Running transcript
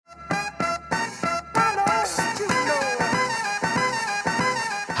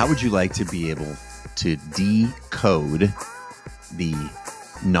would you like to be able to decode the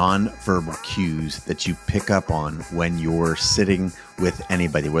nonverbal cues that you pick up on when you're sitting with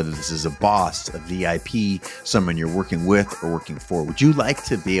anybody, whether this is a boss, a VIP, someone you're working with or working for? Would you like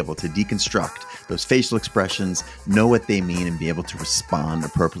to be able to deconstruct those facial expressions, know what they mean, and be able to respond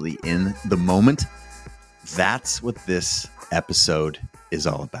appropriately in the moment? That's what this episode is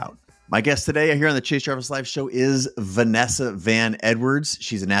all about. My guest today here on the Chase Jarvis Live Show is Vanessa Van Edwards.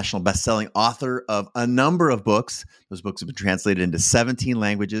 She's a national best-selling author of a number of books. Those books have been translated into 17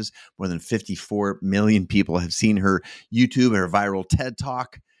 languages. More than 54 million people have seen her YouTube and her viral TED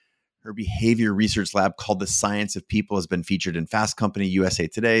Talk. Her behavior research lab called The Science of People has been featured in Fast Company, USA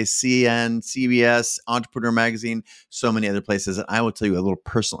Today, CN, CBS, Entrepreneur Magazine, so many other places. And I will tell you a little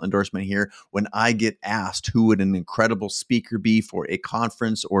personal endorsement here. When I get asked who would an incredible speaker be for a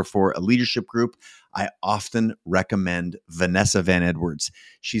conference or for a leadership group, I often recommend Vanessa Van Edwards.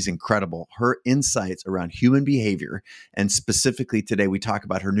 She's incredible. Her insights around human behavior, and specifically today we talk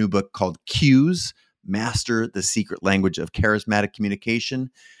about her new book called Cues, Master the Secret Language of Charismatic Communication.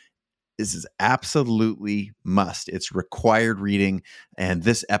 This is absolutely must. It's required reading, and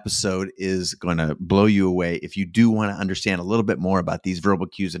this episode is going to blow you away. If you do want to understand a little bit more about these verbal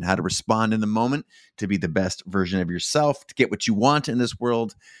cues and how to respond in the moment to be the best version of yourself, to get what you want in this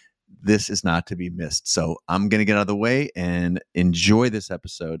world, this is not to be missed. So I'm going to get out of the way and enjoy this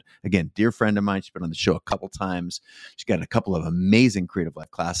episode. Again, dear friend of mine, she's been on the show a couple times. She's got a couple of amazing Creative Life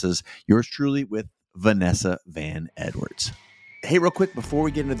classes. Yours truly with Vanessa Van Edwards. Hey, real quick, before we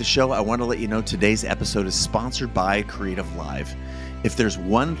get into the show, I want to let you know today's episode is sponsored by CreativeLive. If there's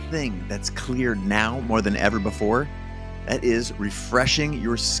one thing that's clear now more than ever before, that is refreshing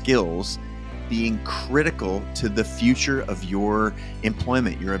your skills being critical to the future of your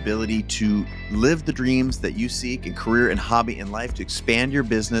employment, your ability to live the dreams that you seek in career and hobby in life, to expand your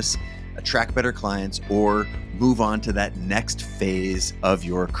business, attract better clients, or move on to that next phase of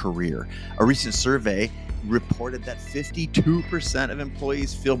your career. A recent survey reported that 52% of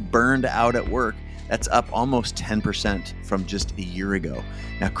employees feel burned out at work. That's up almost 10% from just a year ago.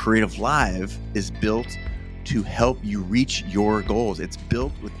 Now, CreativeLive is built to help you reach your goals. It's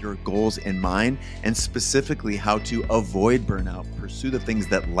built with your goals in mind, and specifically how to avoid burnout, pursue the things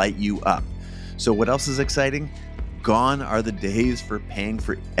that light you up. So what else is exciting? Gone are the days for paying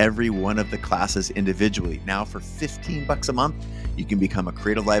for every one of the classes individually. Now for $15 a month, you can become a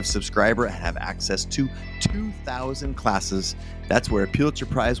CreativeLive subscriber and have access to 2,000 classes. That's where Pulitzer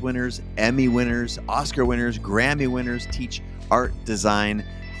Prize winners, Emmy winners, Oscar winners, Grammy winners teach art, design,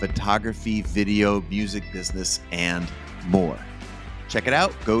 photography, video, music, business, and more. Check it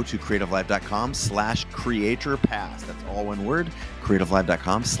out. Go to creativelive.com/creatorpass. That's all one word,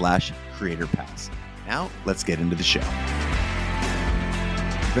 creativelive.com/creatorpass. Now, let's get into the show.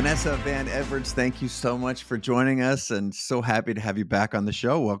 Vanessa Van Edwards, thank you so much for joining us, and so happy to have you back on the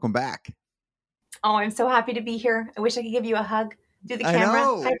show. Welcome back. Oh, I'm so happy to be here. I wish I could give you a hug. Do the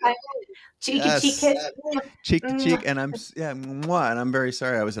camera. High five. Cheeky cheek kiss. Cheek to cheek. And I'm very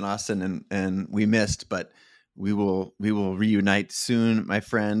sorry I was in Austin and we missed, but we will reunite soon, my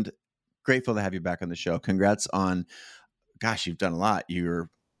friend. Grateful to have you back on the show. Congrats on, gosh, you've done a lot. You're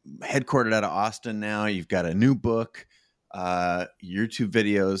headquartered out of Austin now. You've got a new book. YouTube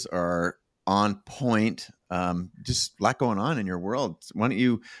videos are on point. Just a lot going on in your world. Why don't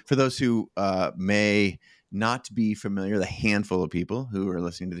you, for those who may not be familiar, the handful of people who are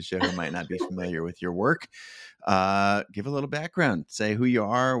listening to the show who might not be familiar with your work, give a little background. Say who you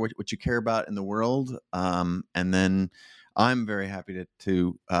are, what you care about in the world, and then I'm very happy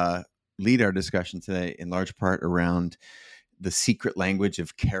to lead our discussion today in large part around the secret language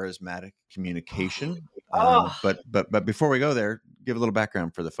of charismatic communication. But before we go there, give a little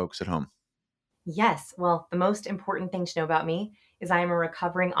background for the folks at home. Yes. Well, the most important thing to know about me is I am a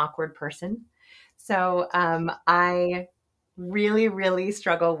recovering awkward person. So I really, really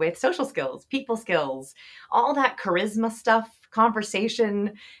struggle with social skills, people skills, all that charisma stuff.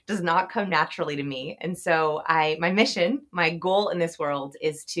 Conversation does not come naturally to me. And so my mission, my goal in this world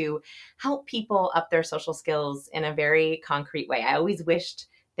is to help people up their social skills in a very concrete way. I always wished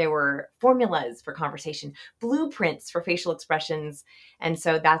there were formulas for conversation, blueprints for facial expressions. And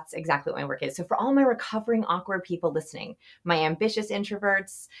so that's exactly what my work is. So for all my recovering awkward people listening, my ambitious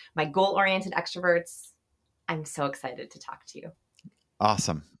introverts, my goal-oriented extroverts, I'm so excited to talk to you.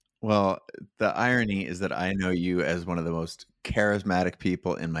 Awesome. Well, the irony is that I know you as one of the most charismatic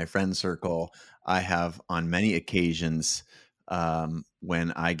people in my friend circle. I have on many occasions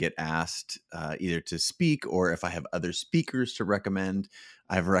when I get asked either to speak or if I have other speakers to recommend.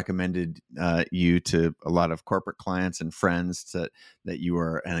 I've recommended you to a lot of corporate clients and friends that you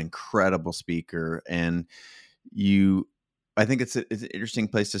are an incredible speaker, and I think it's an interesting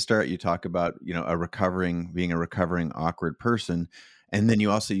place to start. You talk about, being a recovering awkward person. And then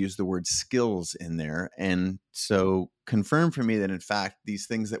you also use the word skills in there. And so confirm for me that in fact, these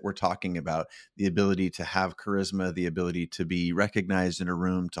things that we're talking about, the ability to have charisma, the ability to be recognized in a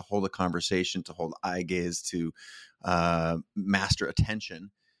room, to hold a conversation, to hold eye gaze, to master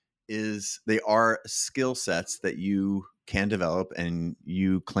attention, they are skill sets that you can develop, and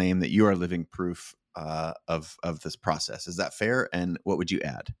you claim that you are living proof of this process. Is that fair? And what would you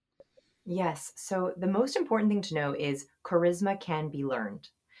add? Yes. So the most important thing to know is charisma can be learned.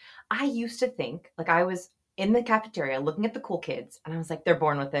 I used to think, like, I was in the cafeteria looking at the cool kids, and I was like, they're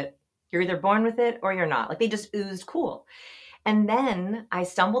born with it. You're either born with it or you're not. Like, they just oozed cool. And then I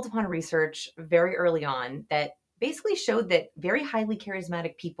stumbled upon research very early on that basically showed that very highly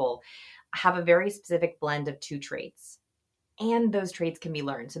charismatic people have a very specific blend of two traits. And those traits can be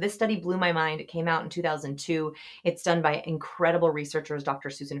learned. So this study blew my mind. It came out in 2002. It's done by incredible researchers, Dr.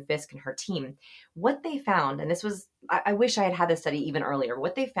 Susan Fisk and her team. What they found, and this was, I wish I had had this study even earlier.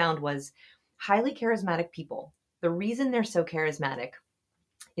 What they found was highly charismatic people. The reason they're so charismatic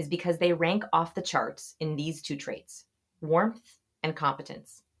is because they rank off the charts in these two traits: warmth and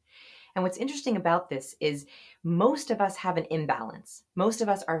competence. And what's interesting about this is most of us have an imbalance. Most of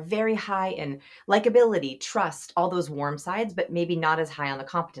us are very high in likability, trust, all those warm sides, but maybe not as high on the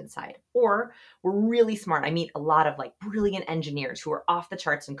competent side. Or we're really smart. I meet a lot of like brilliant engineers who are off the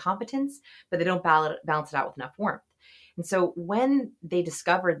charts in competence, but they don't balance it out with enough warmth. And so when they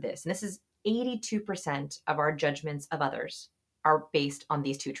discovered this, and this is 82% of our judgments of others are based on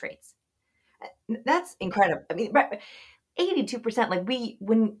these two traits. That's incredible. I mean, 82%. Like,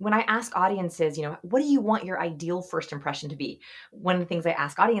 when I ask audiences, what do you want your ideal first impression to be? One of the things I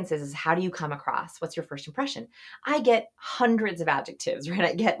ask audiences is, how do you come across? What's your first impression? I get hundreds of adjectives, right?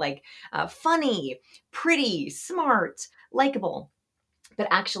 I get like funny, pretty, smart, likable. But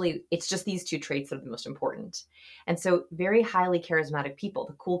actually, it's just these two traits that are the most important. And so very highly charismatic people,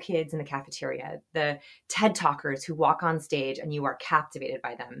 the cool kids in the cafeteria, the TED talkers who walk on stage and you are captivated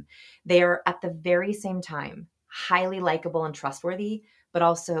by them, they are at the very same time highly likable and trustworthy, but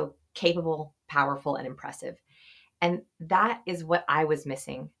also capable, powerful, and impressive. And that is what I was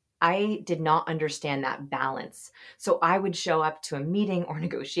missing. I did not understand that balance. So I would show up to a meeting or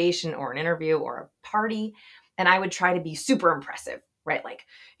negotiation or an interview or a party, and I would try to be super impressive, right? Like,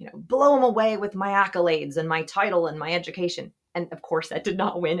 blow them away with my accolades and my title and my education. And of course, that did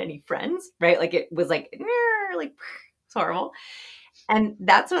not win any friends, right? Like, it was like, like, it's horrible. And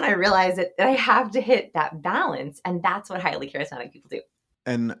that's when I realized that I have to hit that balance. And that's what highly charismatic people do.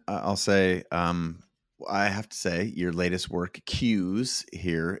 And I'll say, I have to say, your latest work, Cues,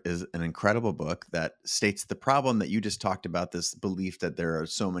 here is an incredible book that states the problem that you just talked about, this belief that there are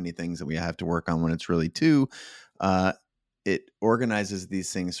so many things that we have to work on when it's really two. It organizes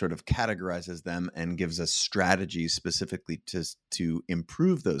these things, sort of categorizes them, and gives us strategies specifically to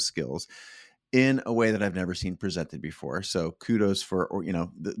improve those skills in a way that I've never seen presented before. So kudos for,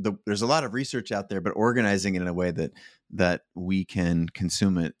 there's a lot of research out there, but organizing it in a way that we can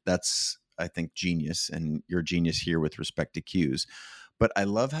consume it. That's, I think, genius, and your genius here with respect to cues. But I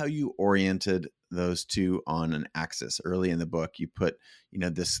love how you oriented those two on an axis. Early in the book, you put,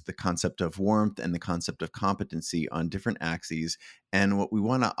 the concept of warmth and the concept of competency on different axes. And what we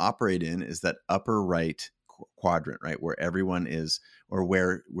want to operate in is that upper right quadrant, right, where everyone is, or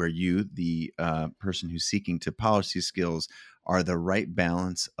where you, the person who's seeking to polish these skills, are the right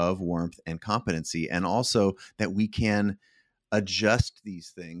balance of warmth and competency, and also that we can adjust these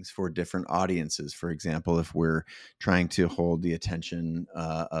things for different audiences. For example, if we're trying to hold the attention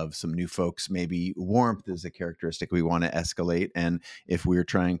of some new folks, maybe warmth is a characteristic we want to escalate. And if we're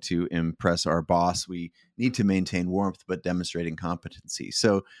trying to impress our boss, we need to maintain warmth, but demonstrating competency.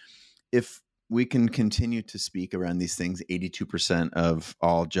 So if we can continue to speak around these things, 82% of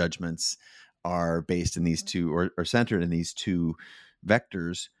all judgments are based in these two, or centered in these two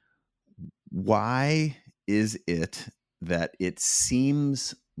vectors. Why is it that it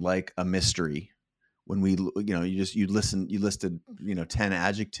seems like a mystery when you listed 10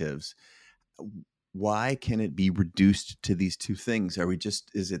 adjectives? Why can it be reduced to these two things?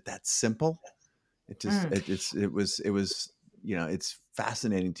 Is it that simple? It was it's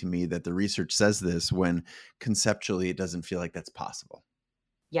fascinating to me that the research says this when conceptually it doesn't feel like that's possible.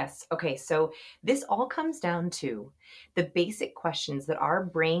 Yes. Okay. So this all comes down to the basic questions that our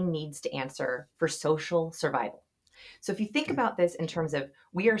brain needs to answer for social survival. So if you think about this in terms of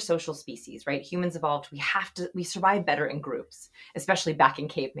we are social species, right? Humans evolved, we survive better in groups, especially back in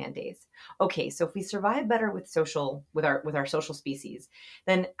caveman days. Okay, so if we survive better with our social species,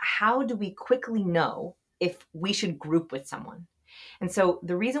 then how do we quickly know if we should group with someone? And so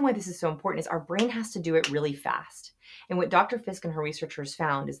the reason why this is so important is our brain has to do it really fast. And what Dr. Fisk and her researchers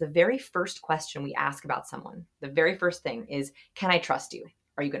found is the very first question we ask about someone, the very first thing is, can I trust you?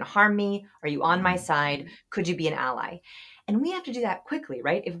 Are you going to harm me? Are you on my side? Could you be an ally? And we have to do that quickly,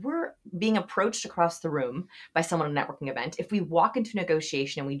 right? If we're being approached across the room by someone at a networking event, if we walk into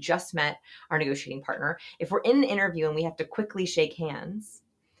negotiation and we just met our negotiating partner, if we're in an interview and we have to quickly shake hands,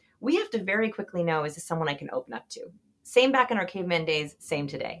 we have to very quickly know, is this someone I can open up to? Same back in our caveman days, same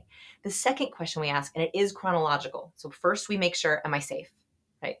today. The second question we ask, and it is chronological. So first we make sure, am I safe?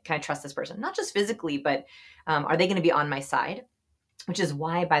 Right? Can I trust this person? Not just physically, but are they going to be on my side? Which is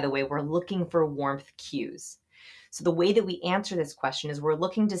why, by the way, we're looking for warmth cues. So the way that we answer this question is we're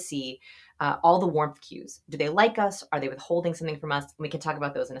looking to see all the warmth cues. Do they like us? Are they withholding something from us? And we can talk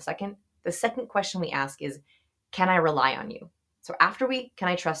about those in a second. The second question we ask is, can I rely on you? So after can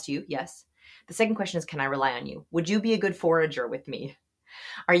I trust you? Yes. The second question is, can I rely on you? Would you be a good forager with me?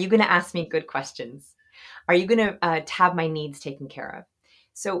 Are you going to ask me good questions? Are you going to have my needs taken care of?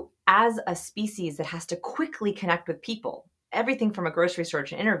 So as a species that has to quickly connect with people, everything from a grocery store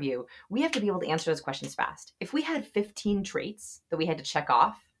to an interview, we have to be able to answer those questions fast. If we had 15 traits that we had to check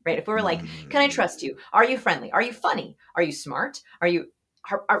off, right? If we were like, can I trust you? Are you friendly? Are you funny? Are you smart? It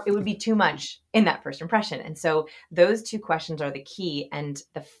would be too much in that first impression. And so those two questions are the key. And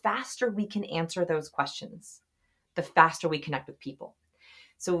the faster we can answer those questions, the faster we connect with people.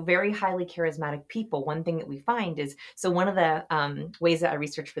 So very highly charismatic people, one thing that we find is, so one of the ways that I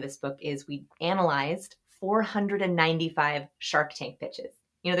researched for this book is we analyzed 495 Shark Tank pitches.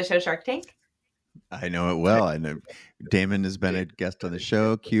 You know the show Shark Tank? I know it well. I know Damon has been a guest on the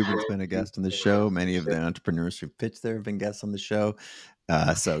show. Cuban's been a guest on the show. Many of the entrepreneurs who pitched there have been guests on the show.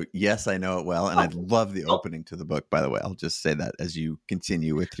 So yes, I know it well. And I love the opening to the book, by the way. I'll just say that as you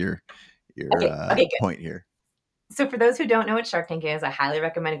continue with your Okay, point here. So for those who don't know what Shark Tank is, I highly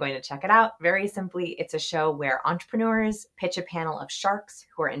recommend going to check it out. Very simply, it's a show where entrepreneurs pitch a panel of sharks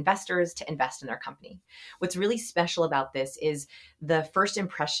who are investors to invest in their company. What's really special about this is the first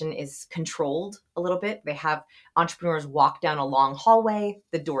impression is controlled a little bit. They have entrepreneurs walk down a long hallway,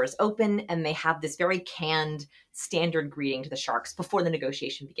 the door is open, and they have this very canned standard greeting to the sharks before the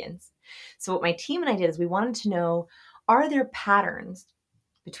negotiation begins. So what my team and I did is we wanted to know, are there patterns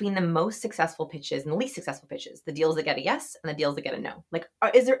between the most successful pitches and the least successful pitches, the deals that get a yes and the deals that get a no? Like,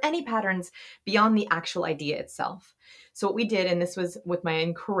 is there any patterns beyond the actual idea itself? So what we did, and this was with my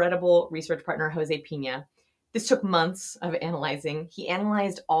incredible research partner, Jose Pina, this took months of analyzing. He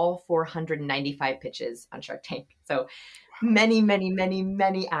analyzed all 495 pitches on Shark Tank. So many, many, many,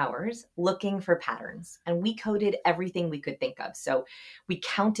 many hours looking for patterns. And we coded everything we could think of. So we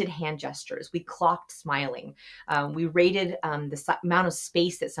counted hand gestures. We clocked smiling. We rated the amount of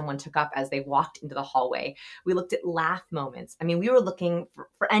space that someone took up as they walked into the hallway. We looked at laugh moments. I mean, we were looking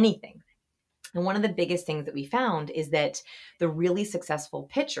for anything. And one of the biggest things that we found is that the really successful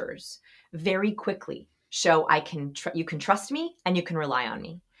pitchers very quickly show you can trust me and you can rely on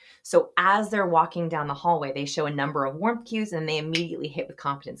me. So as they're walking down the hallway, they show a number of warmth cues and they immediately hit with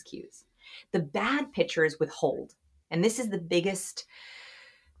competence cues. The bad pitchers withhold. And this is the biggest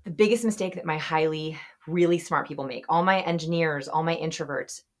mistake that my highly, really smart people make. All my engineers, all my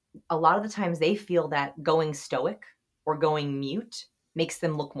introverts, a lot of the times they feel that going stoic or going mute makes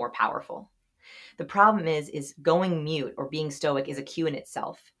them look more powerful. The problem is going mute or being stoic is a cue in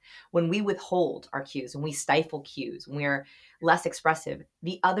itself. When we withhold our cues, when we stifle cues, when we're less expressive,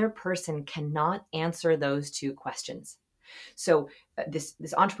 the other person cannot answer those two questions. So this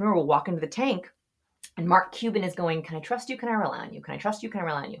entrepreneur will walk into the tank and Mark Cuban is going, can I trust you? Can I rely on you? Can I trust you? Can I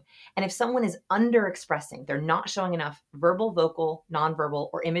rely on you? And if someone is under expressing, they're not showing enough verbal, vocal, nonverbal,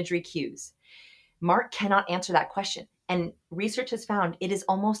 or imagery cues, Mark cannot answer that question. And research has found it is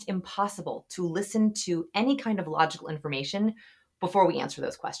almost impossible to listen to any kind of logical information before we answer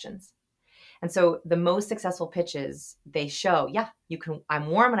those questions. And so the most successful pitches, they show, I'm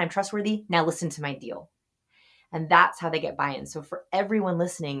warm and I'm trustworthy. Now listen to my deal. And that's how they get buy-in. So for everyone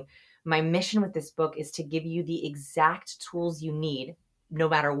listening, my mission with this book is to give you the exact tools you need, no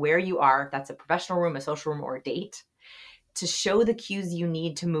matter where you are, if that's a professional room, a social room, or a date, to show the cues you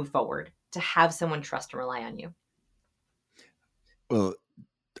need to move forward, to have someone trust and rely on you. Well,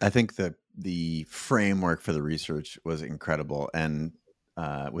 I think the framework for the research was incredible. And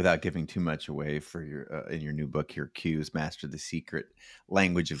without giving too much away for your in your new book, your cues, Master the Secret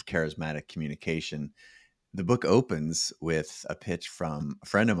Language of Charismatic Communication, the book opens with a pitch from a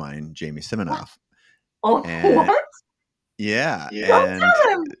friend of mine, Jamie What? Siminoff. Oh, And what? yeah. Don't And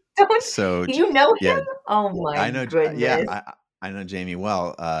tell him. Don't. so, You know yeah, him? Oh my I know. Yeah, goodness. I know Jamie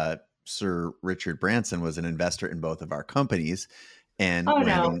well. Sir Richard Branson was an investor in both of our companies. And Oh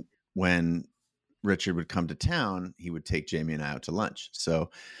no. when Richard would come to town, he would take Jamie and I out to lunch. So,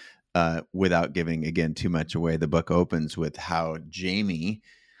 without giving again too much away, the book opens with how Jamie,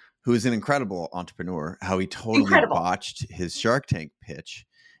 who is an incredible entrepreneur, how he totally Incredible. botched his Shark Tank pitch.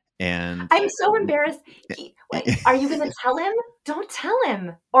 And I'm so embarrassed. Wait, are you going to tell him? Don't tell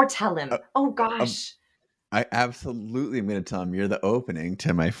him. Or tell him. Oh gosh. I absolutely am going to tell him you're the opening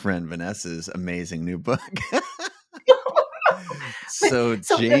to my friend Vanessa's amazing new book. So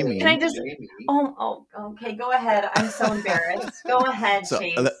Jamie, can I just? Oh, okay. Go ahead. I'm so embarrassed. Go ahead, so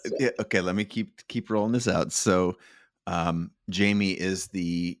Chase. okay, let me keep rolling this out. So Jamie is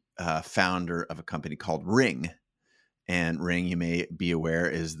the founder of a company called Ring, and Ring, you may be aware,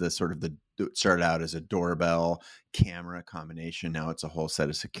 is the sort of it started out as a doorbell camera combination. Now it's a whole set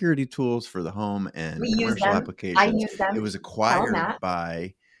of security tools for the home and We use commercial them. I applications. use them. It was Tell 'em acquired that.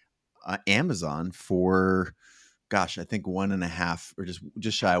 by Amazon for, gosh, I think one and a half, or just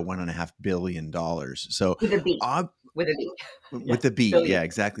shy of $1.5 billion. So With a B. With a B. with the B, Billion. yeah,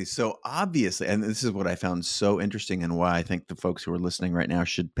 exactly. So obviously, and this is what I found so interesting, and why I think the folks who are listening right now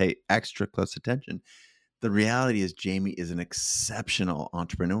should pay extra close attention. The reality is Jamie is an exceptional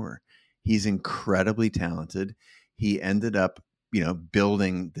entrepreneur. He's incredibly talented. He ended up,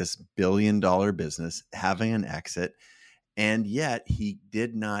 building this $1 billion business, having an exit, and yet he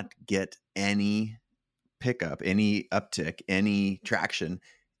did not get any pickup, any uptick, any traction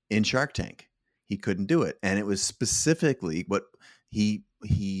in Shark Tank. He couldn't do it. And it was specifically what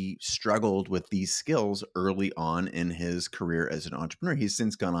he struggled with these skills early on in his career as an entrepreneur. He's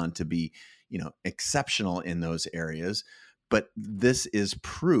since gone on to be, exceptional in those areas, but this is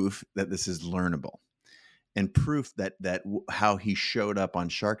proof that this is learnable, and proof that how he showed up on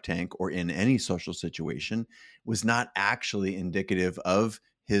Shark Tank or in any social situation was not actually indicative of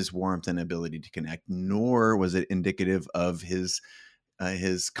his warmth and ability to connect, nor was it indicative of his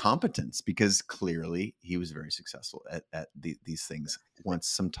competence, because clearly he was very successful at these things once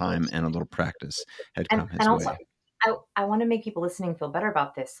some time and a little practice had come his also, way. I want to make people listening feel better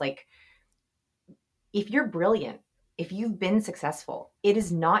about this. Like, if you're brilliant, if you've been successful, it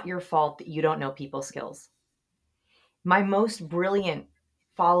is not your fault that you don't know people skills. My most brilliant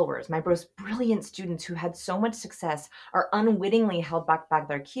followers, my most brilliant students who had so much success are unwittingly held back by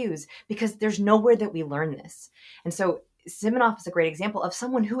their cues because there's nowhere that we learn this. And so Siminoff is a great example of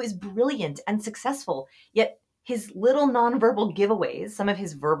someone who is brilliant and successful, yet his little nonverbal giveaways, some of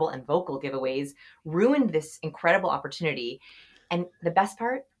his verbal and vocal giveaways, ruined this incredible opportunity. And the best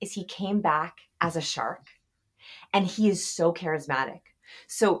part is he came back as a shark, and he is so charismatic.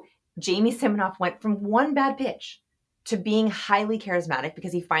 So Jamie Siminoff went from one bad pitch to being highly charismatic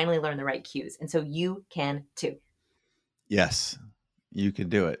because he finally learned the right cues. And so you can too. Yes, you can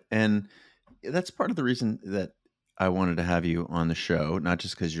do it. And that's part of the reason that I wanted to have you on the show, not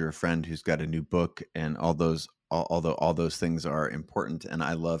just because you're a friend who's got a new book and although all those things are important. And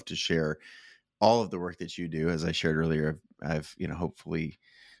I love to share all of the work that you do. As I shared earlier, I've hopefully,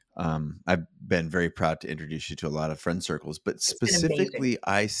 I've been very proud to introduce you to a lot of friend circles, but specifically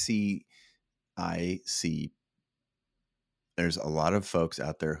I see there's a lot of folks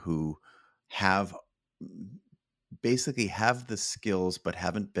out there who basically have the skills, but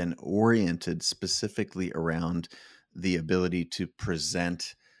haven't been oriented specifically around the ability to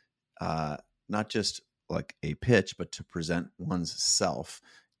present, not just like a pitch, but to present one's self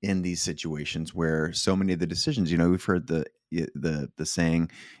in these situations where so many of the decisions, we've heard the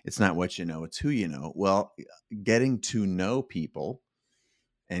saying, it's not what you know, it's who you know. Well, getting to know people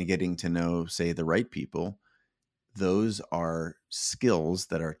and getting to know, say, the right people, those are skills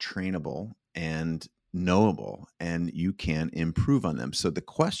that are trainable and knowable, and you can improve on them. So the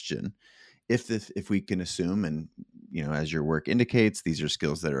question, if we can assume, and as your work indicates, these are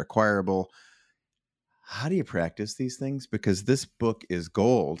skills that are acquirable, how do you practice these things? Because this book is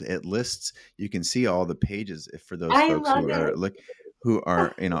gold. It lists, you can see all the pages, if for those folks who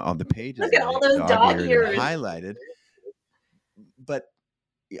are all the pages, look at all those dog ears highlighted. But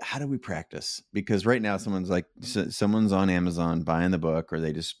how do we practice? Because right now someone's on Amazon buying the book, or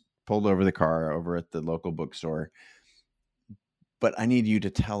they just pulled over the car over at the local bookstore. But I need you to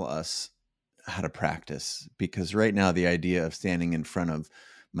tell us how to practice, because right now the idea of standing in front of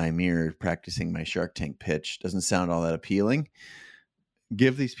my mirror practicing my Shark Tank pitch doesn't sound all that appealing.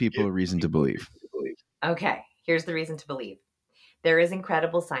 Give these people a reason to believe. Okay, here's the reason to believe. There is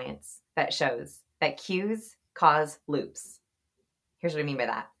incredible science that shows that cues cause loops. Here's what I mean by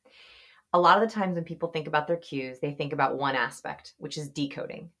that. A lot of the times when people think about their cues, they think about one aspect, which is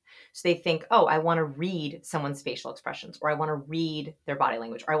decoding. So they think, oh, I want to read someone's facial expressions, or I want to read their body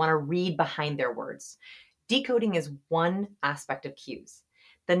language, or I want to read behind their words. Decoding is one aspect of cues.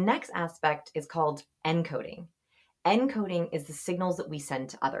 The next aspect is called encoding. Encoding is the signals that we send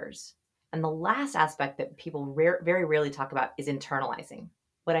to others. And the last aspect that people very rarely talk about is internalizing.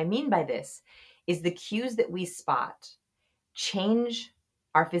 What I mean by this is the cues that we spot change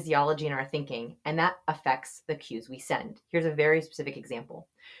our physiology and our thinking, and that affects the cues we send. Here's a very specific example.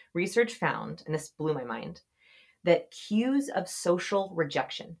 Research found, and this blew my mind, that cues of social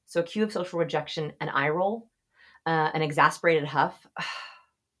rejection, so a cue of social rejection, an eye roll, an exasperated huff,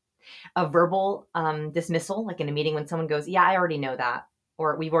 a verbal dismissal, like in a meeting when someone goes, yeah, I already know that,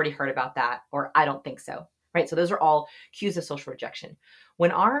 or we've already heard about that, or I don't think so, right? So those are all cues of social rejection.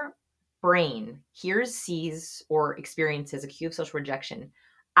 When our brain hears, sees, or experiences a cue of social rejection,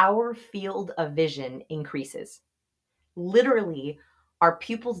 our field of vision increases. Literally, our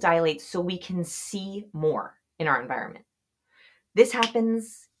pupils dilate so we can see more in our environment. This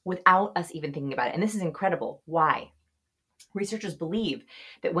happens without us even thinking about it. And this is incredible. Why? Researchers believe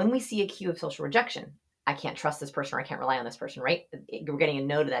that when we see a cue of social rejection, I can't trust this person, or I can't rely on this person, right? We're getting a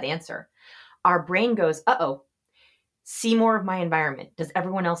no to that answer. Our brain goes, uh-oh, see more of my environment. Does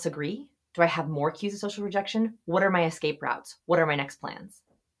everyone else agree? Do I have more cues of social rejection? What are my escape routes? What are my next plans?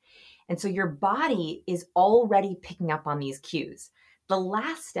 And so your body is already picking up on these cues. The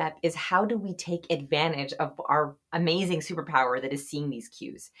last step is, how do we take advantage of our amazing superpower that is seeing these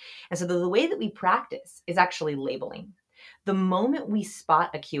cues? And so the way that we practice is actually labeling. The moment we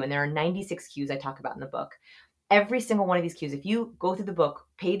spot a cue, and there are 96 cues I talk about in the book, every single one of these cues, if you go through the book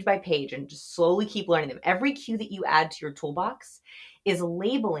page by page and just slowly keep learning them, every cue that you add to your toolbox is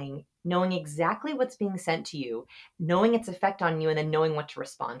labeling, knowing exactly what's being sent to you, knowing its effect on you, and then knowing what to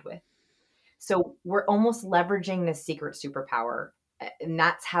respond with. So we're almost leveraging this secret superpower. And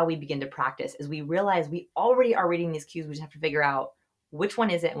that's how we begin to practice, is we realize we already are reading these cues. We just have to figure out which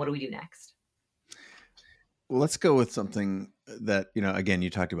one is it and what do we do next. Let's go with something that, again, you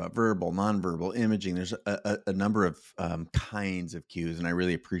talked about verbal, nonverbal, imaging. There's a number of kinds of cues, and I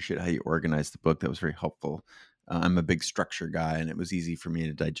really appreciate how you organized the book. That was very helpful. I'm a big structure guy, and it was easy for me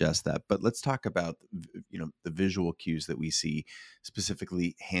to digest that. But let's talk about, the visual cues that we see,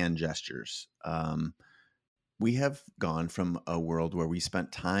 specifically hand gestures. We have gone from a world where we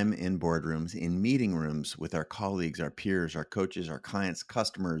spent time in boardrooms, in meeting rooms with our colleagues, our peers, our coaches, our clients,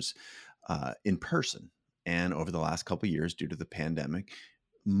 customers, in person. And over the last couple of years, due to the pandemic,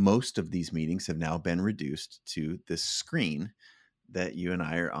 most of these meetings have now been reduced to this screen that you and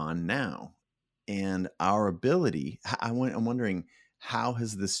I are on now. And our ability, I'm wondering, how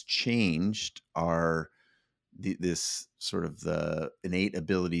has this changed this sort of the innate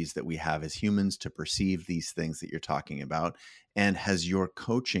abilities that we have as humans to perceive these things that you're talking about? And has your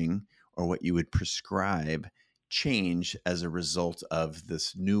coaching, or what you would prescribe, change as a result of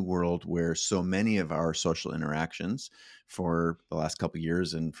this new world where so many of our social interactions for the last couple of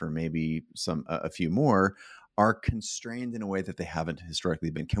years, and for maybe a few more, are constrained in a way that they haven't historically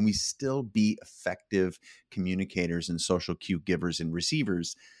been? Can we still be effective communicators and social cue givers and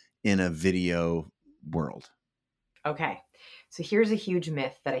receivers in a video world? Okay. So here's a huge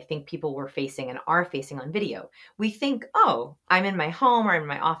myth that I think people were facing and are facing on video. We think, oh, I'm in my home or in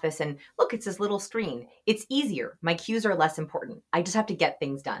my office, and look, it's this little screen. It's easier. My cues are less important. I just have to get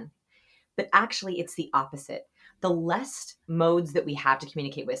things done. But actually, it's the opposite. The less modes that we have to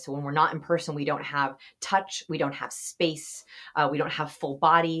communicate with. So when we're not in person, we don't have touch, we don't have space, we don't have full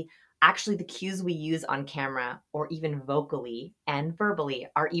body. Actually, the cues we use on camera, or even vocally and verbally,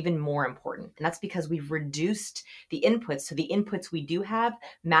 are even more important. And that's because we've reduced the inputs. So the inputs we do have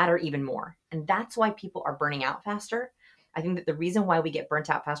matter even more. And that's why people are burning out faster. I think that the reason why we get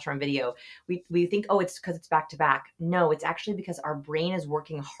burnt out faster on video, we think, oh, it's because it's back to back. No, it's actually because our brain is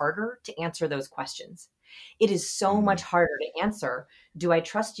working harder to answer those questions. It is so much harder to answer, do I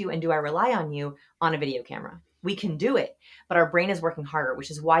trust you and do I rely on you, on a video camera? We can do it, but our brain is working harder,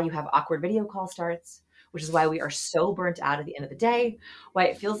 which is why you have awkward video call starts, which is why we are so burnt out at the end of the day, why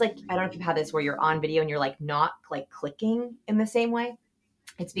it feels like, I don't know if you've had this, where you're on video and you're like not like clicking in the same way.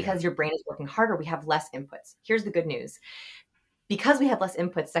 It's because your brain is working harder. We have less inputs. Here's the good news. Because we have less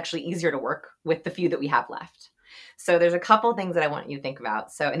inputs, it's actually easier to work with the few that we have left. So there's a couple things that I want you to think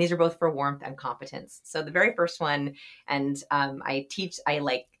about. So, and these are both for warmth and competence. So the very first one, and I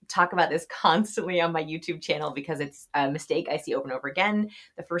talk about this constantly on my YouTube channel because it's a mistake I see over and over again.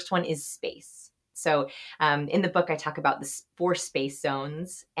 The first one is space. So in the book, I talk about the 4 space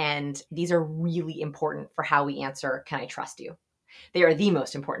zones, and these are really important for how we answer, can I trust you? They are the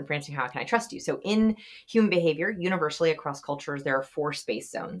most important for answering, how can I trust you? So in human behavior, universally across cultures, there are 4 space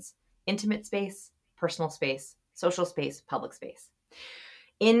zones: intimate space, personal space, social space, public space.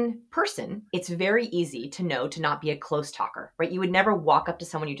 In person, it's very easy to know to not be a close talker, right? You would never walk up to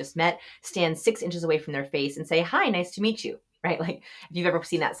someone you just met, stand 6 inches away from their face and say, hi, nice to meet you, right? Like if you've ever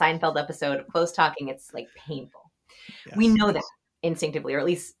seen that Seinfeld episode of close talking, it's like painful. Yes, We know yes. that instinctively, or at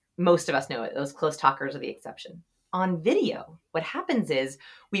least most of us know it. Those close talkers are the exception. On video, what happens is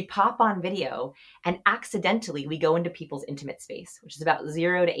we pop on video and accidentally we go into people's intimate space, which is about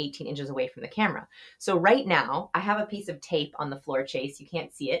 0 to 18 inches away from the camera. So right now I have a piece of tape on the floor, Chase. You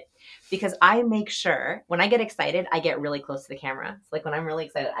can't see it because I make sure when I get excited, I get really close to the camera. It's like when I'm really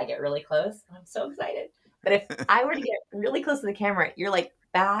excited, I get really close. I'm so excited. But if I were to get really close to the camera, you're like,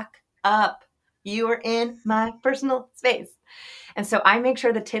 back up. You are in my personal space. And so I make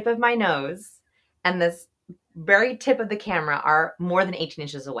sure the tip of my nose and this very tip of the camera are more than 18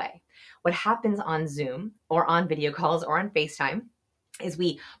 inches away. What happens on Zoom or on video calls or on FaceTime is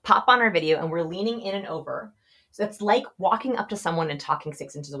we pop on our video and we're leaning in and over. So it's like walking up to someone and talking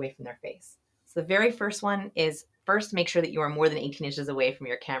 6 inches away from their face. So the very first one is first make sure that you are more than 18 inches away from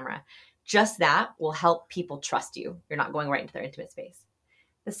your camera. Just that will help people trust you. You're not going right into their intimate space.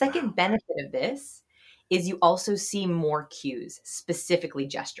 The second benefit of this is you also see more cues, specifically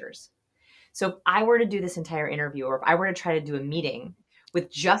gestures. So if I were to do this entire interview, or if I were to try to do a meeting with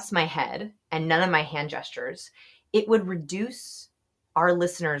just my head and none of my hand gestures, it would reduce our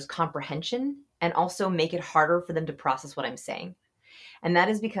listeners' comprehension and also make it harder for them to process what I'm saying. And that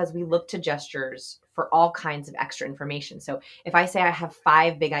is because we look to gestures for all kinds of extra information. So if I say I have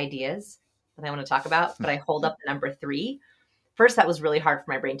 5 big ideas that I want to talk about, but I hold up the number 3, first, that was really hard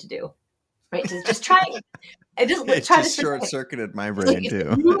for my brain to do, right? To just try and just It try just to short-circuited my brain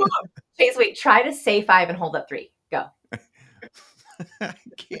too. Chase, wait, try to say 5 and hold up 3. Go. I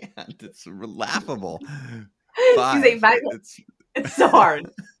can't. It's laughable. You 5. say 5. It's so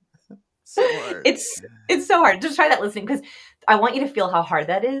hard. So hard. It's so hard. Just try that listening, because I want you to feel how hard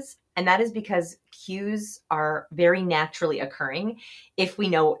that is. And that is because cues are very naturally occurring if we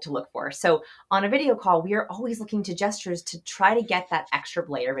know what to look for. So on a video call, we are always looking to gestures to try to get that extra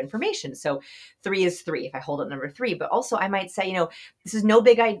layer of information. So 3 is 3 if I hold up number 3. But also I might say, this is no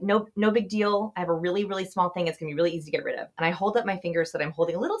big deal. I have a really, really small thing. It's going to be really easy to get rid of. And I hold up my fingers so that I'm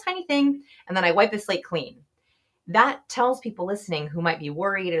holding a little tiny thing, and then I wipe the slate clean. That tells people listening who might be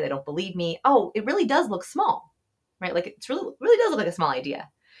worried or they don't believe me, oh, it really does look small, right? Like it's really does look like a small idea.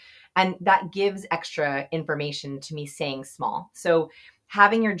 And that gives extra information to me saying small. So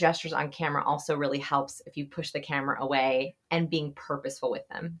having your gestures on camera also really helps if you push the camera away and being purposeful with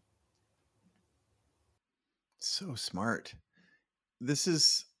them. So smart. This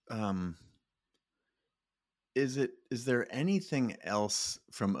is there anything else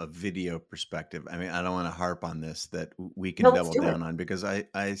from a video perspective? I mean, I don't want to harp on this that we can double down on, because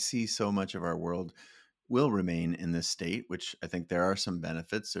I see so much of our world will remain in this state, which I think there are some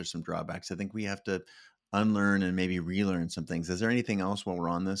benefits. There's some drawbacks. I think we have to unlearn and maybe relearn some things. Is there anything else while we're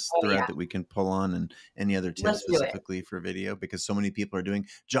on this thread that we can pull on, and any other tips specifically for video? Because so many people are doing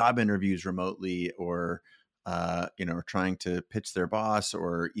job interviews remotely, or trying to pitch their boss,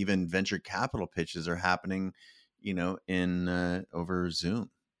 or even venture capital pitches are happening, in over Zoom.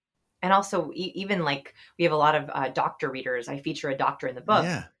 And also even like we have a lot of doctor readers. I feature a doctor in the book.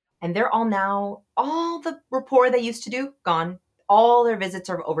 Yeah. And they're all the rapport they used to do, gone. All their visits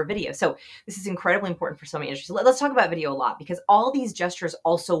are over video. So this is incredibly important for so many industries. Let's talk about video a lot, because all these gestures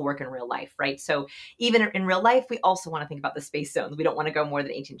also work in real life, right? So even in real life, we also want to think about the space zones. We don't want to go more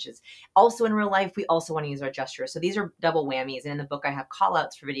than 8 inches. Also in real life, we also want to use our gestures. So these are double whammies. And in the book, I have call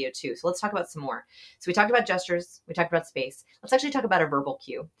outs for video too. So let's talk about some more. So we talked about gestures. We talked about space. Let's actually talk about a verbal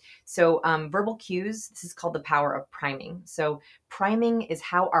cue. So verbal cues, this is called the power of priming. So priming is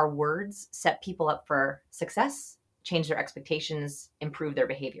how our words set people up for success, change their expectations, improve their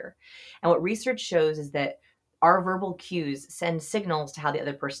behavior. And what research shows is that our verbal cues send signals to how the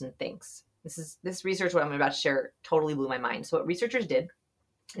other person thinks. This research, what I'm about to share, totally blew my mind. So what researchers did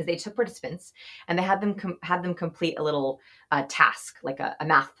is they took participants and they had them complete a little task, like a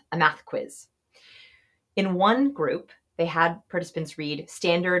math quiz. In one group, they had participants read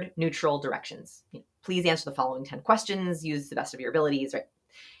standard neutral directions. Please answer the following 10 questions, use the best of your abilities, right?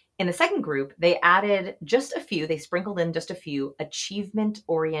 In the second group, they sprinkled in just a few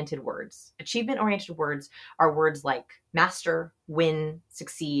achievement-oriented words. Achievement-oriented words are words like master, win,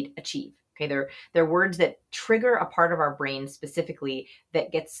 succeed, achieve. Okay, they're words that trigger a part of our brain specifically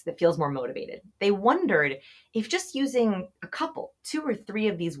that feels more motivated. They wondered if just using a couple, 2 or 3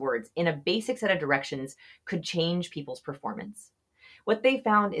 of these words in a basic set of directions could change people's performance. What they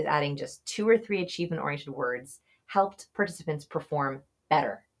found is adding just 2 or 3 achievement-oriented words helped participants perform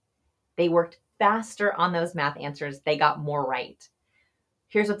better. They worked faster on those math answers. They got more right.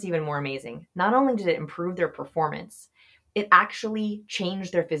 Here's what's even more amazing. Not only did it improve their performance, it actually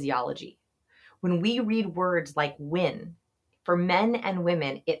changed their physiology. When we read words like win, for men and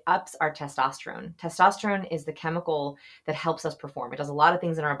women, it ups our testosterone. Testosterone is the chemical that helps us perform. It does a lot of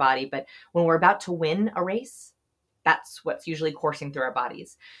things in our body, but when we're about to win a race, that's what's usually coursing through our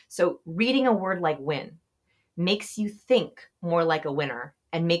bodies. So reading a word like win makes you think more like a winner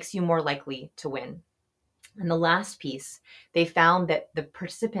and makes you more likely to win. And the last piece, they found that the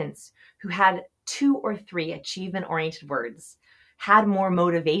participants who had 2 or 3 achievement-oriented words had more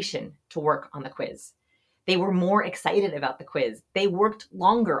motivation to work on the quiz. They were more excited about the quiz. They worked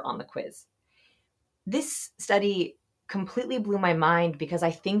longer on the quiz. This study completely blew my mind because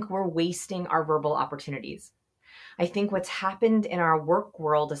I think we're wasting our verbal opportunities. I think what's happened in our work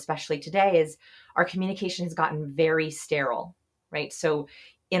world, especially today, is our communication has gotten very sterile, right? So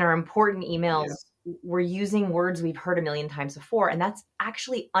in our important emails, we're using words we've heard a million times before, and that's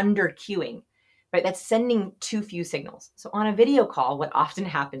actually under cueing, right? That's sending too few signals. So on a video call, what often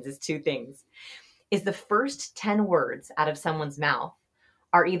happens is 2 things. Is the first 10 words out of someone's mouth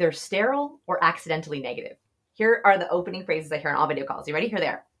are either sterile or accidentally negative. Here are the opening phrases I hear on all video calls. You ready? Here they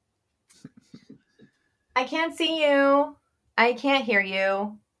are. I can't see you. I can't hear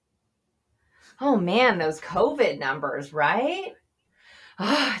you. Oh man, those COVID numbers, right?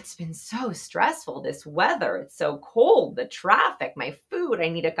 It's been so stressful. This weather, it's so cold, the traffic, my food, I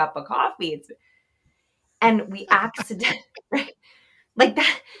need a cup of coffee. And we accidentally, right? Like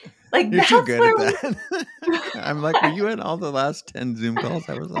that. Like You're too good at that. I'm like, were you in all the last 10 Zoom calls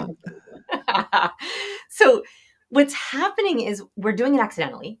I was on? So what's happening is we're doing it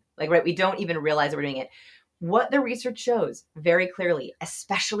accidentally. Like, right, we don't even realize that we're doing it. What the research shows very clearly,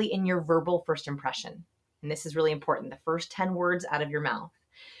 especially in your verbal first impression, and this is really important, the first 10 words out of your mouth,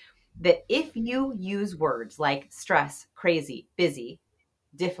 that if you use words like stress, crazy, busy,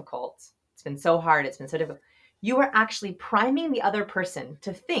 difficult, it's been so hard, it's been so difficult, you are actually priming the other person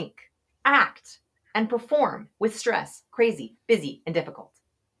to think, act, and perform with stress, crazy, busy, and difficult.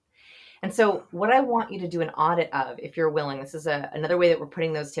 And so what I want you to do an audit of, if you're willing, this is another way that we're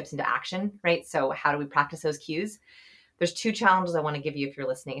putting those tips into action, right? So how do we practice those cues? There's 2 challenges I want to give you if you're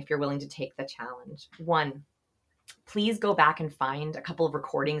listening, if you're willing to take the challenge. 1, please go back and find a couple of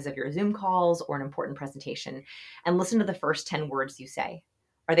recordings of your Zoom calls or an important presentation and listen to the first 10 words you say.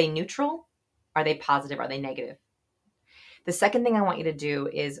 Are they neutral? Are they positive? Are they negative? The second thing I want you to do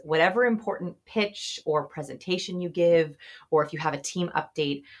is whatever important pitch or presentation you give, or if you have a team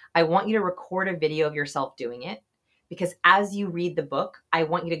update, I want you to record a video of yourself doing it. Because as you read the book, I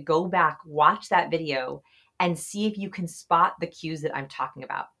want you to go back, watch that video, and see if you can spot the cues that I'm talking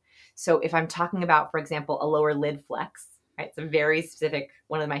about. So if I'm talking about, for example, a lower lid flex, right? It's a very specific,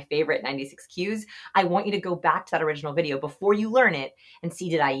 one of my favorite 96 cues. I want you to go back to that original video before you learn it and see,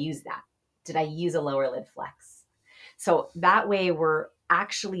 did I use that? Did I use a lower lid flex? So that way we're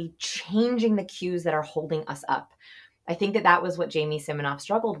actually changing the cues that are holding us up. I think that was what Jamie Siminoff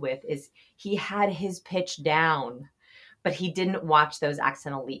struggled with, is he had his pitch down, but he didn't watch those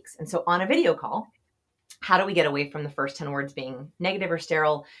accidental leaks. And so on a video call, how do we get away from the first 10 words being negative or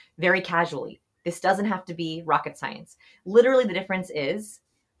sterile very casually? This doesn't have to be rocket science. Literally the difference is,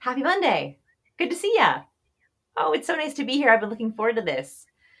 happy Monday. Good to see ya. Oh, it's so nice to be here. I've been looking forward to this.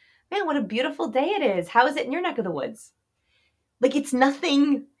 Man, what a beautiful day it is. How is it in your neck of the woods? Like, it's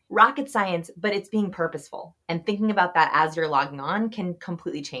nothing rocket science, but it's being purposeful. And thinking about that as you're logging on can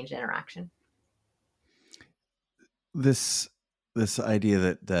completely change the interaction. This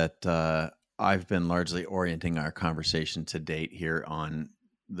idea that I've been largely orienting our conversation to date here on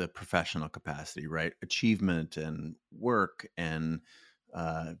the professional capacity, right? Achievement and work and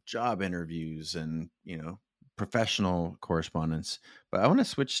job interviews and, professional correspondence. But I want to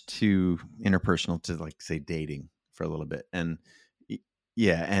switch to interpersonal, to, like, say, dating for a little bit. And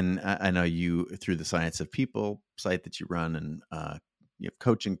yeah, and I know you, through the Science of People site that you run, and you have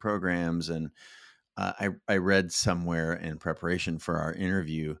coaching programs. And I read somewhere in preparation for our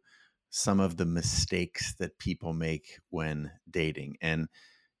interview some of the mistakes that people make when dating. And,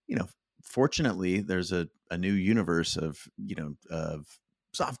 fortunately, there's a new universe of, of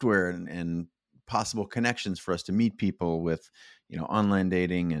software and possible connections for us to meet people with, online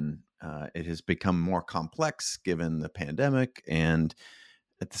dating. And it has become more complex given the pandemic. And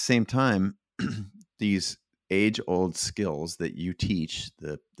at the same time, these age-old skills that you teach,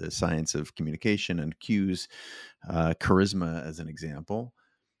 the science of communication and cues, charisma as an example,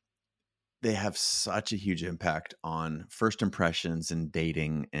 they have such a huge impact on first impressions and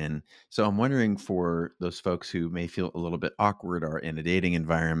dating. And so I'm wondering, for those folks who may feel a little bit awkward or in a dating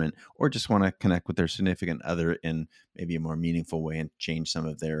environment, or just want to connect with their significant other in maybe a more meaningful way and change some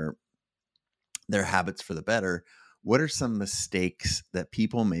of their habits for the better, what are some mistakes that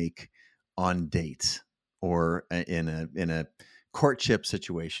people make on dates or in a courtship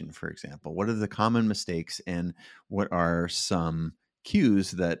situation, for example? What are the common mistakes, and what are some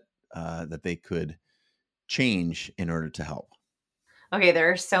cues that they could change in order to help? Okay,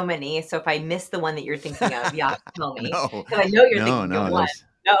 there are so many. So if I miss the one that you're thinking of, you have to tell me, No, because I know you're no, thinking of no. one.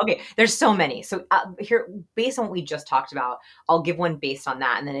 No, okay. There's so many. So here, based on what we just talked about, I'll give one based on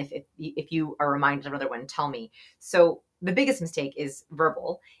that, and then if you are reminded of another one, tell me. So the biggest mistake is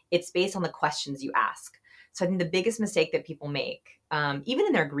verbal. It's based on the questions you ask. So I think the biggest mistake that people make, even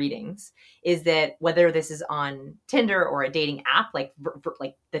in their greetings, is that whether this is on Tinder or a dating app, like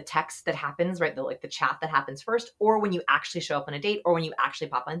like the text that happens, right, the chat that happens first, or when you actually show up on a date, or when you actually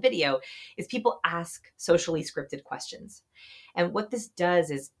pop on video, is people ask socially scripted questions. And what this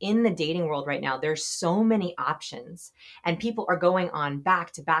does is, in the dating world right now, there's so many options, and people are going on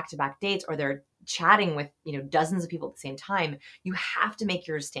back to back to back dates, or they're chatting with, dozens of people at the same time. You have to make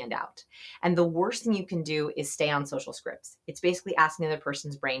yours stand out. And the worst thing you can do is stay on social scripts. It's basically asking the other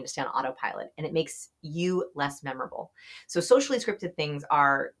person's brain to stay on autopilot, and it makes you less memorable. So socially scripted things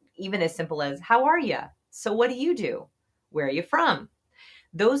are even as simple as, how are you? So what do you do? Where are you from?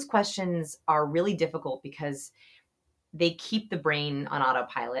 Those questions are really difficult because they keep the brain on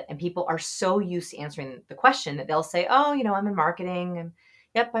autopilot, and people are so used to answering the question that they'll say, oh, I'm in marketing, and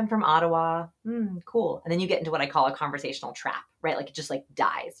yep, I'm from Ottawa. Cool. And then you get into what I call a conversational trap, right? Like it just like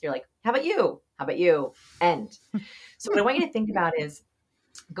dies. You're like, how about you? How about you? End. So what I want you to think about is,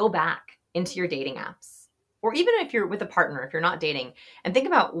 go back into your dating apps, or even if you're with a partner, if you're not dating, and think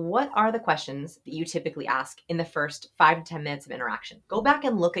about, what are the questions that you typically ask in the first 5 to 10 minutes of interaction. Go back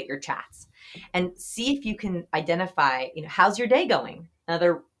and look at your chats and see if you can identify, how's your day going?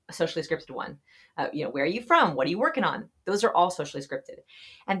 Another socially scripted one. Where are you from? What are you working on? Those are all socially scripted.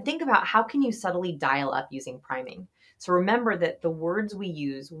 And think about, how can you subtly dial up using priming? So remember that the words we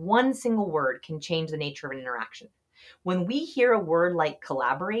use, one single word can change the nature of an interaction. When we hear a word like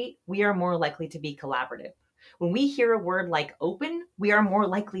collaborate, we are more likely to be collaborative. When we hear a word like open, we are more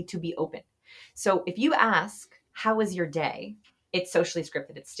likely to be open. So if you ask, how was your day? It's socially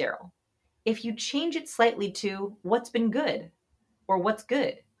scripted, it's sterile. If you change it slightly to, what's been good? Or what's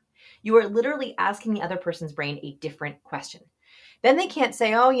good? You are literally asking the other person's brain a different question. Then they can't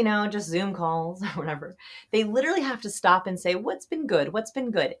say, oh, just Zoom calls or whatever. They literally have to stop and say, what's been good? What's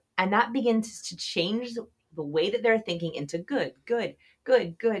been good? And that begins to change the way that they're thinking into good, good,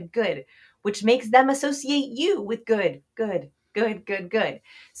 good, good, good, which makes them associate you with good, good, good, good, good.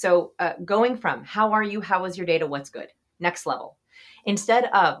 So going from, how are you? How was your day? To what's good? Next level. Instead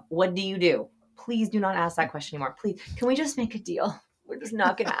of, what do you do? Please do not ask that question anymore. Please, can we just make a deal? We're just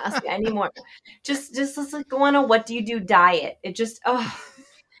not going to ask anymore. Just let's like go on a what do you do diet. It just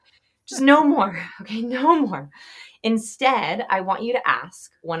no more. Okay, no more. Instead, I want you to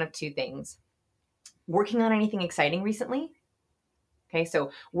ask one of two things. Working on anything exciting recently? Okay,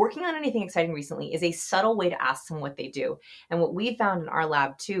 so working on anything exciting recently is a subtle way to ask them what they do. And what we found in our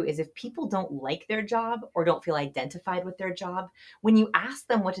lab too is, if people don't like their job or don't feel identified with their job, when you ask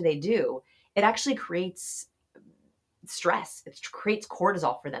them what do they do, it actually creates stress. It creates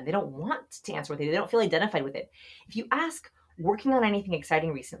cortisol for them. They don't want to answer what they do. They don't feel identified with it. If you ask, working on anything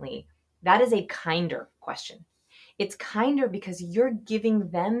exciting recently, that is a kinder question. It's kinder because you're giving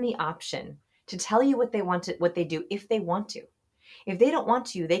them the option to tell you what they want to, what they do, if they want to. If they don't want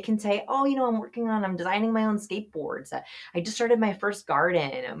to, they can say, oh, I'm designing my own skateboards. I just started my first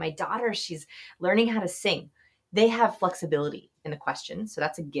garden. My daughter, she's learning how to sing. They have flexibility in the question. So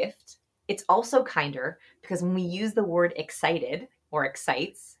that's a gift. It's also kinder because when we use the word excited or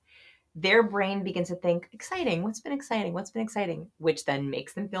excites, their brain begins to think, exciting, what's been exciting? What's been exciting? Which then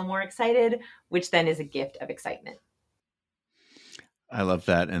makes them feel more excited, which then is a gift of excitement. I love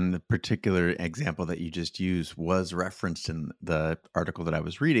that. And the particular example that you just used was referenced in the article that I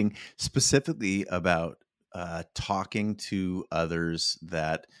was reading, specifically about talking to others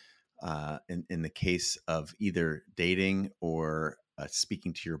that, in the case of either dating or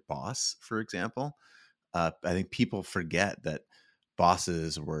speaking to your boss, for example, I think people forget that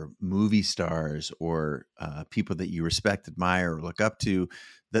bosses or movie stars or people that you respect, admire, or look up to,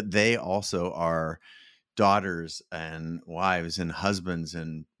 that they also are daughters and wives and husbands,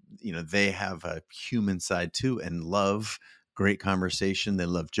 and they have a human side too, and love great conversation. They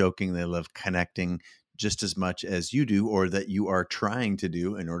love joking. They love connecting just as much as you do, or that you are trying to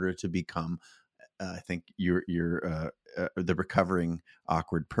do in order to become, I think you're the recovering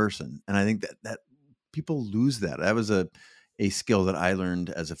awkward person. And I think that people lose that. That was a skill that I learned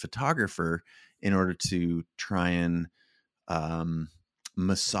as a photographer in order to try and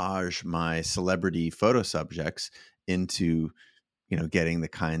massage my celebrity photo subjects into, getting the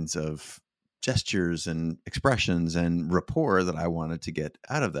kinds of gestures and expressions and rapport that I wanted to get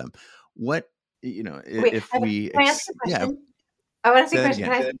out of them. What, Wait, if can we, I ask you a yeah, question? I want to ask you a say that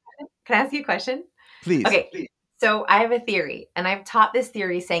question. again, Can I ask you a question? please. Okay. So I have a theory, and I've taught this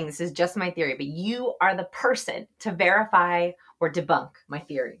theory saying this is just my theory, but you are the person to verify or debunk my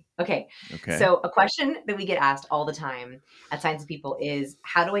theory. Okay. Okay. So a question that we get asked all the time at Science of People is,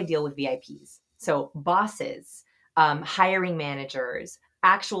 how do I deal with VIPs? So bosses, hiring managers,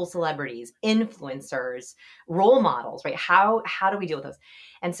 actual celebrities, influencers, role models, right? How do we deal with those?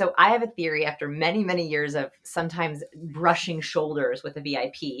 And so I have a theory after many, many years of sometimes brushing shoulders with a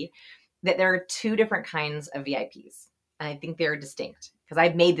VIP, that there are two different kinds of VIPs. And I think they're distinct because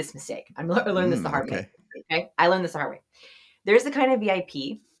I've made this mistake. I learned this the hard way. Okay. I learned this the hard way. There's the kind of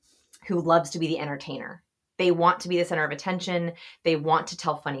VIP who loves to be the entertainer. They want to be the center of attention. They want to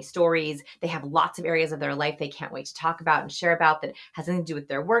tell funny stories. They have lots of areas of their life they can't wait to talk about and share about that has nothing to do with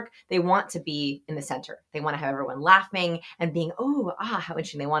their work. They want to be in the center. They want to have everyone laughing and being, how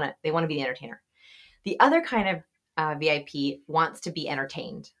interesting. They want to be the entertainer. The other kind of VIP wants to be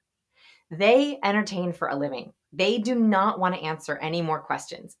entertained. They entertain for a living. They do not want to answer any more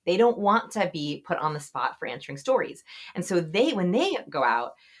questions. They don't want to be put on the spot for answering stories. And so when they go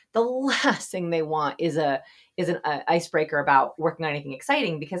out, the last thing they want is an icebreaker about working on anything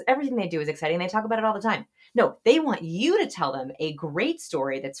exciting, because everything they do is exciting. They talk about it all the time. No, they want you to tell them a great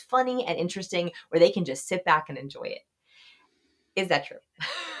story that's funny and interesting, where they can just sit back and enjoy it. Is that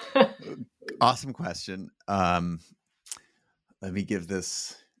true? Awesome question. Let me give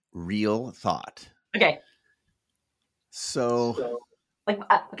this real thought. Okay. So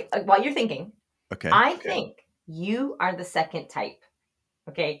while you're thinking, okay, I think you are the second type.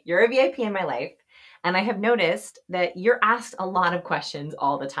 Okay. You're a VIP in my life. And I have noticed that you're asked a lot of questions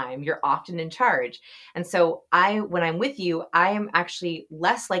all the time. You're often in charge. And so when I'm with you, I am actually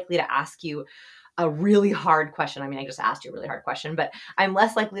less likely to ask you a really hard question. I mean, I just asked you a really hard question, but I'm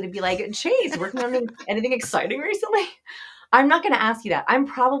less likely to be like, Chase, working on anything exciting recently? I'm not going to ask you that. I'm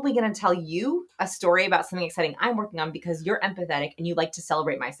probably going to tell you a story about something exciting I'm working on because you're empathetic and you like to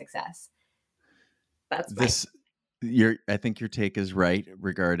celebrate my success. That's this. I think your take is right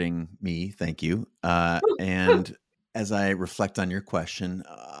regarding me. Thank you. And as I reflect on your question,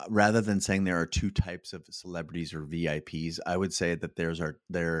 rather than saying there are two types of celebrities or VIPs, I would say that there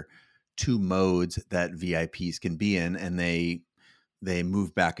are two modes that VIPs can be in, and they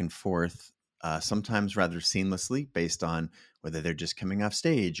move back and forth, sometimes rather seamlessly, based on whether they're just coming off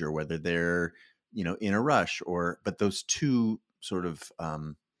stage or whether they're, in a rush, but those two sort of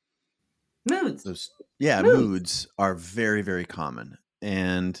moods. Moods are very, very common.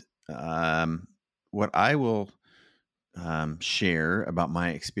 And what I will share about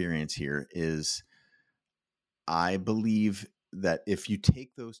my experience here is, I believe that if you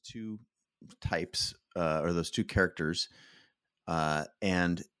take those two types or those two characters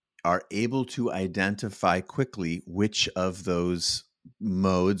and are able to identify quickly which of those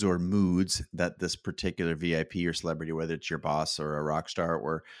modes or moods that this particular VIP or celebrity, whether it's your boss or a rock star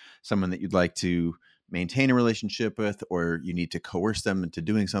or someone that you'd like to maintain a relationship with, or you need to coerce them into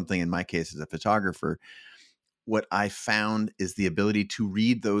doing something, in my case as a photographer, what I found is the ability to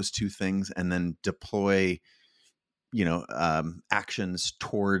read those two things and then deploy actions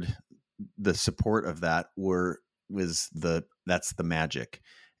toward the support of that that's the magic.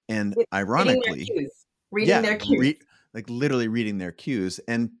 And ironically, reading their cues. Like literally reading their cues,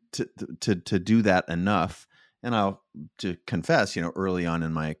 and to do that enough. And to confess, early on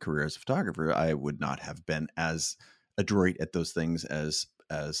in my career as a photographer, I would not have been as adroit at those things as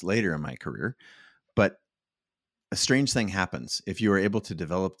later in my career. But a strange thing happens. If you are able to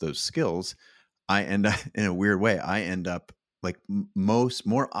develop those skills, I end up, in a weird way, like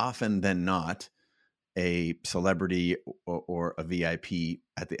more often than not, a celebrity or a VIP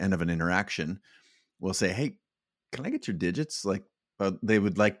at the end of an interaction will say, "Hey, can I get your digits?" Like they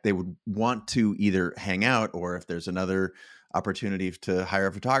would want to either hang out, or if there's another opportunity to hire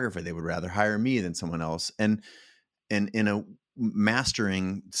a photographer, they would rather hire me than someone else. And in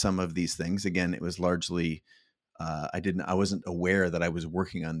mastering some of these things, again, it was largely I wasn't aware that I was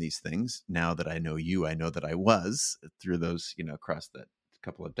working on these things. Now that I know you, I know that I was through those, across that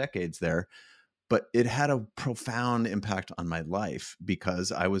couple of decades there. But it had a profound impact on my life because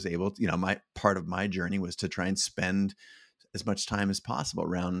I was able to, my part of my journey was to try and spend as much time as possible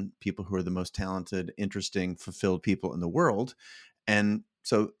around people who are the most talented, interesting, fulfilled people in the world. And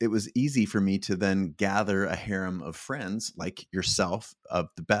so it was easy for me to then gather a harem of friends like yourself, of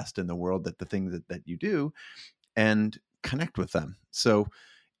the best in the world at the things that you do, and connect with them. So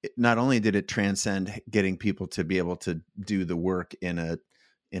not only did it transcend getting people to be able to do the work in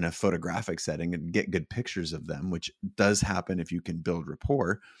a photographic setting and get good pictures of them, which does happen if you can build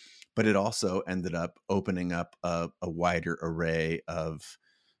rapport, but it also ended up opening up a wider array of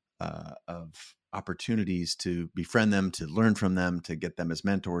opportunities to befriend them, to learn from them, to get them as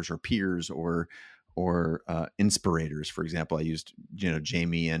mentors or peers or inspirators. For example, I used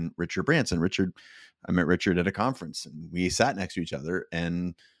Jamie and Richard Branson. I met Richard at a conference and we sat next to each other,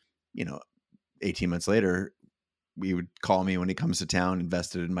 and 18 months later, he would call me when he comes to town,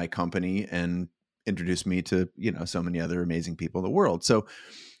 invested in my company, and introduced me to so many other amazing people in the world. So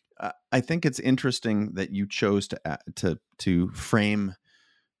I think it's interesting that you chose to frame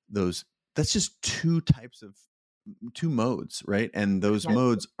those. That's just two modes, right? And those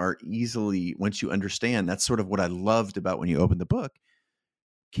modes are easily, once you understand, that's sort of what I loved about when you opened the book.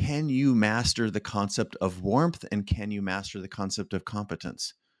 Can you master the concept of warmth, and can you master the concept of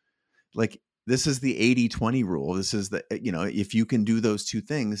competence? Like, this is the 80-20 rule. This is the, if you can do those two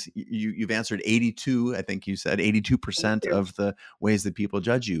things, you've answered 82, I think you said 82% of the ways that people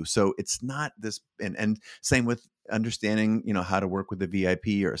judge you. So it's not this, and same with understanding, how to work with a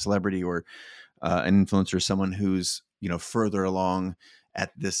VIP or a celebrity or an influencer, someone who's, further along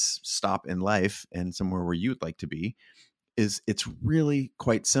at this stop in life and somewhere where you'd like to be. It's really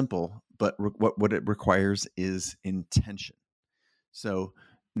quite simple, but what it requires is intention. So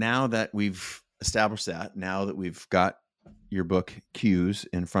now that we've established that, now that we've got your book Cues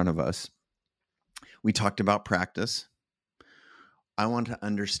in front of us, we talked about practice. I want to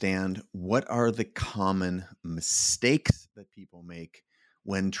understand, what are the common mistakes that people make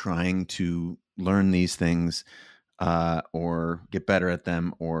when trying to learn these things, or get better at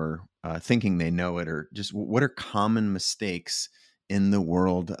them, or thinking they know it, or just what are common mistakes in the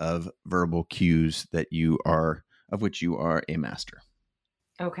world of verbal cues of which you are a master?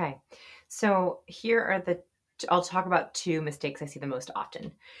 Okay. So here are I'll talk about two mistakes I see the most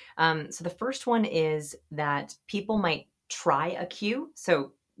often. So the first one is that people might try a cue.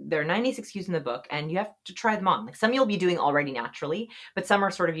 So there are 96 cues in the book, and you have to try them on. Like, some you'll be doing already naturally, but some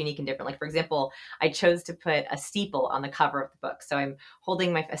are sort of unique and different. Like, for example, I chose to put a steeple on the cover of the book. So I'm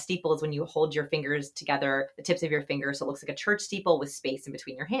holding a steeple is when you hold your fingers together, the tips of your fingers. So it looks like a church steeple with space in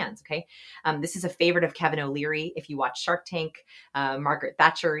between your hands. Okay. This is a favorite of Kevin O'Leary. If you watch Shark Tank, Margaret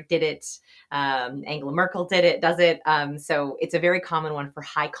Thatcher did it. Angela Merkel does it. So it's a very common one for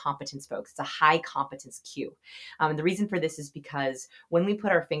high competence folks. It's a high competence cue. The reason for this is because when we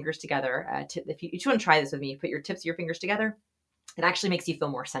put our fingers together, if you want to try this with me, you put your tips of your fingers together, it actually makes you feel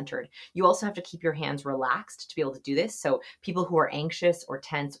more centered. You also have to keep your hands relaxed to be able to do this. So people who are anxious or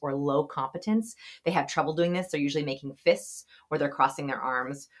tense or low competence, they have trouble doing this. They're usually making fists, or they're crossing their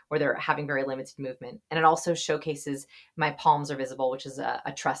arms, or they're having very limited movement. And it also showcases my palms are visible, which is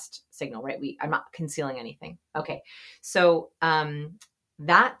a trust signal, right? I'm not concealing anything. Okay. So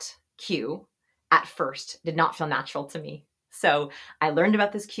that cue at first did not feel natural to me. So I learned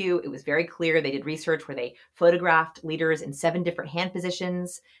about this cue. It was very clear. They did research where they photographed leaders in 7 different hand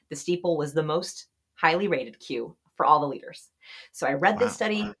positions. The steeple was the most highly rated cue for all the leaders. So I read this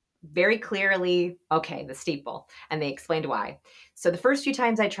study very clearly. Okay, the steeple. And they explained why. So the first few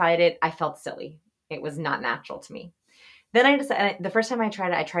times I tried it, I felt silly. It was not natural to me. Then I decided, the first time I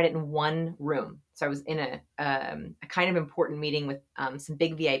tried it in one room. So I was in a kind of important meeting with some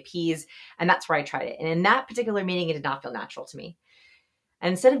big VIPs, and that's where I tried it. And in that particular meeting, it did not feel natural to me.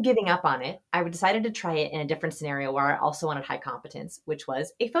 And instead of giving up on it, I decided to try it in a different scenario where I also wanted high competence, which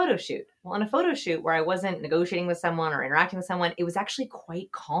was a photo shoot. Well, in a photo shoot where I wasn't negotiating with someone or interacting with someone, it was actually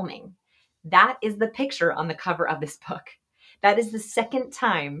quite calming. That is the picture on the cover of this book. That is the second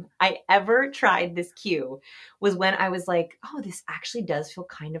time I ever tried this cue, was when I was like, oh, this actually does feel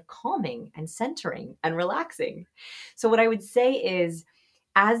kind of calming and centering and relaxing. So what I would say is,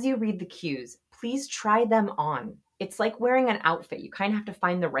 as you read the cues, please try them on. It's like wearing an outfit. You kind of have to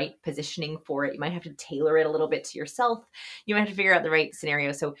find the right positioning for it. You might have to tailor it a little bit to yourself. You might have to figure out the right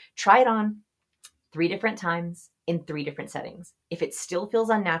scenario. So try it on 3 different times in 3 different settings. If it still feels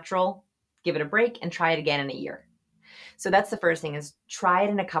unnatural, give it a break and try it again in a year. So that's the first thing, is try it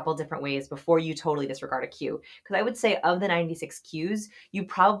in a couple different ways before you totally disregard a cue. Because I would say of the 96 cues, you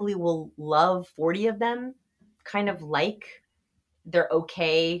probably will love 40 of them, kind of like they're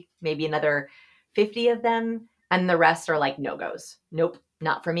okay, maybe another 50 of them, and the rest are like no-goes. Nope,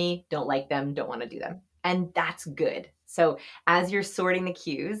 not for me, don't like them, don't want to do them. And that's good. So as you're sorting the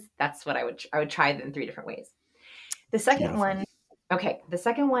cues, that's what I would try it in 3 different ways. The second Beautiful. one, okay, the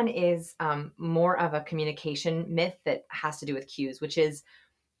second one is more of a communication myth that has to do with cues, which is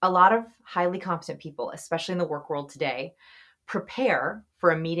a lot of highly competent people, especially in the work world today, prepare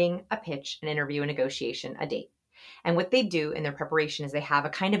for a meeting, a pitch, an interview, a negotiation, a date. And what they do in their preparation is they have a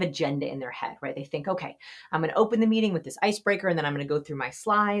kind of agenda in their head, right? They think, okay, I'm going to open the meeting with this icebreaker, and then I'm going to go through my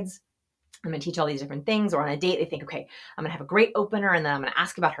slides. I'm going to teach all these different things. Or on a date, they think, okay, I'm going to have a great opener, and then I'm going to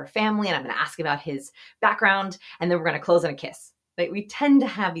ask about her family, and I'm going to ask about his background, and then we're going to close on a kiss. Like, we tend to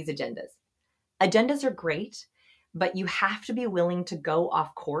have these agendas. Agendas are great, but you have to be willing to go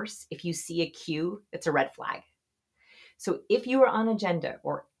off course if you see a cue that's a red flag. So if you are on agenda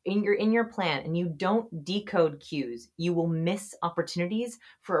or in your plan and you don't decode cues, you will miss opportunities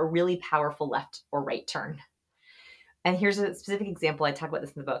for a really powerful left or right turn. And here's a specific example. I talk about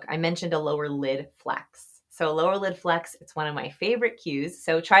this in the book. I mentioned a lower lid flex. So a lower lid flex, it's one of my favorite cues.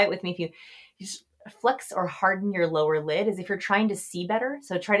 So try it with me. If you just flex or harden your lower lid, as if you're trying to see better.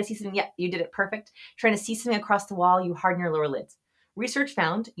 So try to see something. Yeah, you did it perfect. Trying to see something across the wall, you harden your lower lids. Research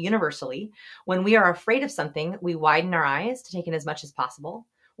found universally, when we are afraid of something, we widen our eyes to take in as much as possible.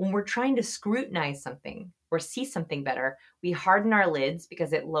 When we're trying to scrutinize something or see something better, we harden our lids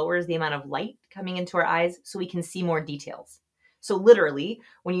because it lowers the amount of light coming into our eyes so we can see more details. So literally,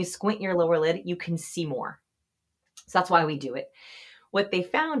 when you squint your lower lid, you can see more. So that's why we do it. What they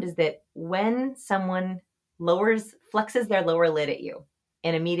found is that when someone flexes their lower lid at you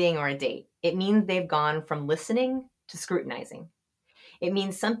in a meeting or a date, it means they've gone from listening to scrutinizing. It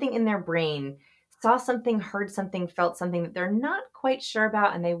means something in their brain saw something, heard something, felt something that they're not quite sure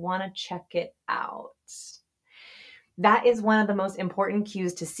about, and they want to check it out. That is one of the most important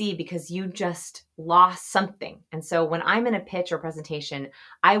cues to see, because you just lost something. And so when I'm in a pitch or presentation,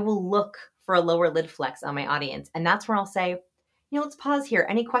 I will look for a lower lid flex on my audience. And that's where I'll say, let's pause here.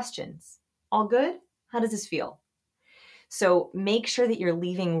 Any questions? All good? How does this feel? So make sure that you're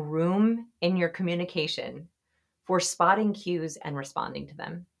leaving room in your communication for spotting cues and responding to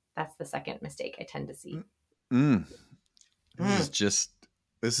them. That's the second mistake I tend to see.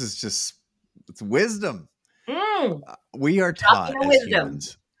 This is just it's wisdom. We are taught as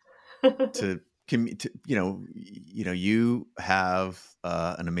humans to you have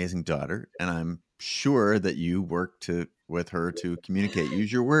an amazing daughter, and I'm sure that you work with her to communicate.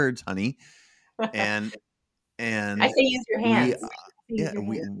 Use your words, honey. And I say use your hands.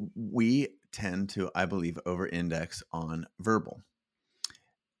 We tend to, I believe, over-index on verbal.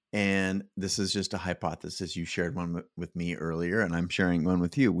 And this is just a hypothesis. You shared one with me earlier, and I'm sharing one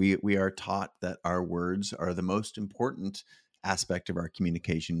with you. We are taught that our words are the most important aspect of our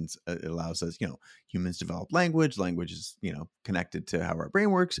communications. It allows us, humans develop language. Language is, connected to how our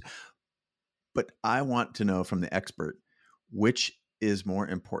brain works. But I want to know from the expert, which is more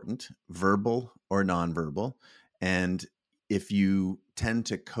important, verbal or nonverbal? And if you tend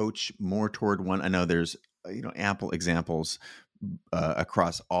to coach more toward one, I know there's, ample examples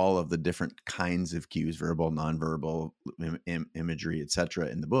across all of the different kinds of cues, verbal, nonverbal, imagery, etc.,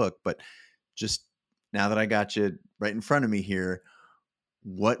 in the book. But just now that I got you right in front of me here,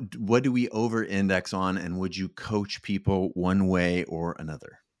 what do we over-index on, and would you coach people one way or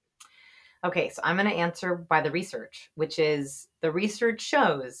another? Okay, so I'm going to answer by the research, which is the research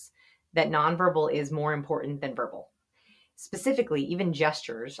shows that nonverbal is more important than verbal. Specifically, even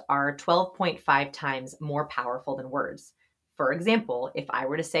gestures are 12.5 times more powerful than words. For example, if I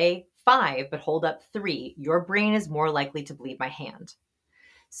were to say 5 but hold up 3, your brain is more likely to believe my hand.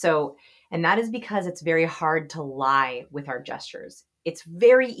 So, and that is because it's very hard to lie with our gestures. It's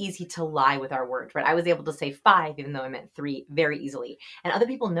very easy to lie with our words, right? I was able to say 5, even though I meant 3, very easily. And other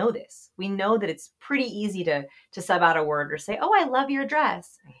people know this. We know that it's pretty easy to sub out a word or say, oh, I love your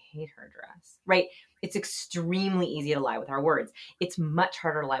dress. I hate her dress, right? It's extremely easy to lie with our words. It's much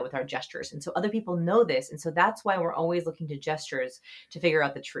harder to lie with our gestures. And so other people know this. And so that's why we're always looking to gestures to figure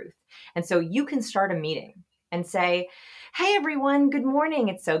out the truth. And so you can start a meeting and say, hey, everyone, good morning.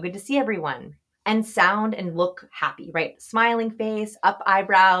 It's so good to see everyone. And sound and look happy, right? Smiling face, up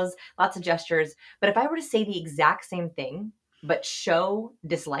eyebrows, lots of gestures. But if I were to say the exact same thing, but show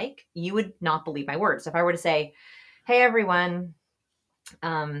dislike, you would not believe my words. So if I were to say, hey, everyone,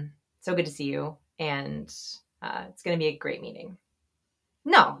 so good to see you. And it's going to be a great meeting.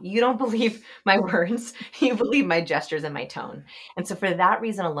 No, you don't believe my words. You believe my gestures and my tone. And so, for that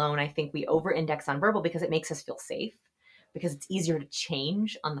reason alone, I think we over index on verbal because it makes us feel safe, because it's easier to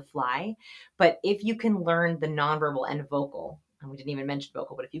change on the fly. But if you can learn the nonverbal and vocal, and we didn't even mention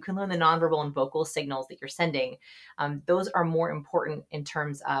vocal, but if you can learn the nonverbal and vocal signals that you're sending, those are more important in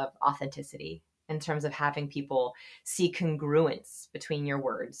terms of authenticity, in terms of having people see congruence between your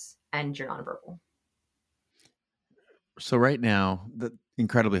words and your nonverbal. So right now,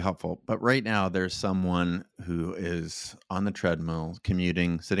 incredibly helpful. But right now, there's someone who is on the treadmill,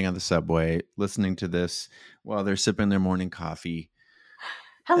 commuting, sitting on the subway, listening to this while they're sipping their morning coffee.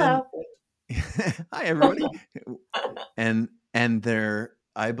 And Hello. hi, everybody. And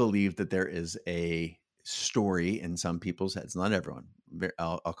I believe that there is a story in some people's heads, not everyone.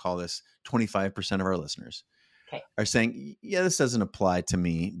 I'll call this 25% of our listeners are saying, yeah, this doesn't apply to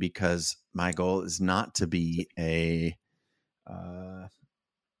me because my goal is not to be a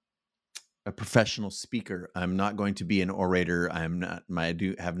professional speaker. I'm not going to be an orator. I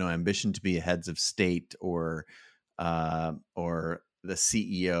do have no ambition to be a heads of state or the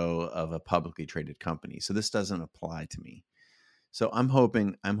CEO of a publicly traded company. So this doesn't apply to me. So I'm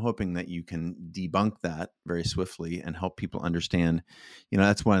hoping that you can debunk that very swiftly and help people understand,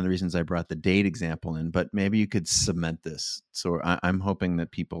 that's one of the reasons I brought the date example in, but maybe you could cement this. So I'm hoping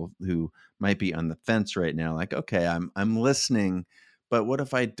that people who might be on the fence right now, like, okay, I'm listening, but what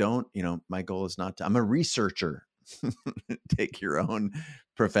if I don't, my goal is not to, I'm a researcher. Take your own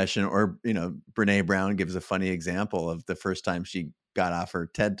profession. Or, Brene Brown gives a funny example of the first time she got off her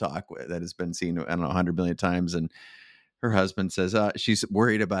TED talk that has been seen, I don't know, 100 million times. And her husband says, she's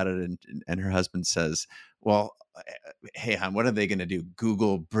worried about it. And her husband says, well, hey, hon, what are they going to do?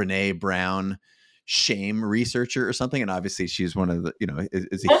 Google Brene Brown shame researcher or something? And obviously she's one of the,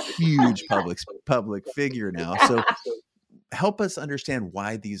 is a huge public figure now. So help us understand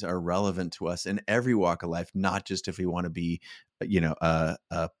why these are relevant to us in every walk of life, not just if we want to be, a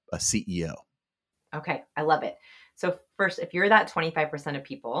CEO. Okay, I love it. So first, if you're that 25% of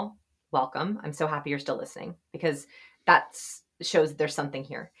people, welcome. I'm so happy you're still listening because that shows that there's something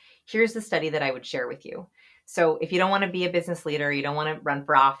here. Here's the study that I would share with you. So if you don't want to be a business leader, you don't want to run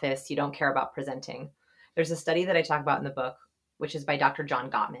for office, you don't care about presenting, there's a study that I talk about in the book, which is by Dr. John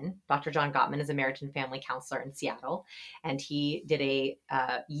Gottman. Dr. John Gottman is a marriage and family counselor in Seattle, and he did a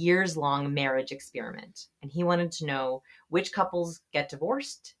years-long marriage experiment. And he wanted to know which couples get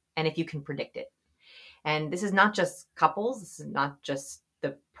divorced and if you can predict it. And this is not just couples. This is not just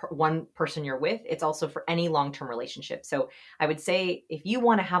the one person you're with. It's also for any long-term relationship. So I would say if you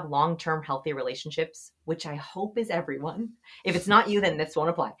want to have long-term healthy relationships, which I hope is everyone, if it's not you, then this won't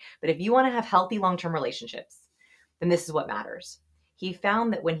apply. But if you want to have healthy long-term relationships, then this is what matters. He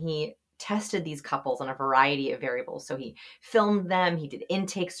found that when he tested these couples on a variety of variables, so he filmed them, he did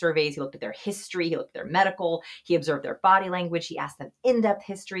intake surveys, he looked at their history, he looked at their medical, he observed their body language, he asked them in-depth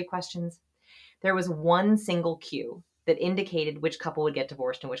history questions. There was one single cue that indicated which couple would get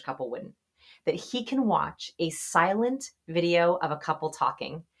divorced and which couple wouldn't. That he can watch a silent video of a couple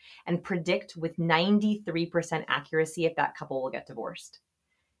talking and predict with 93% accuracy if that couple will get divorced.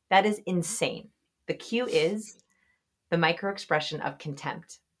 That is insane. The cue is the microexpression of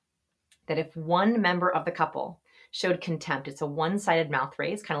contempt. That if one member of the couple showed contempt, it's a one-sided mouth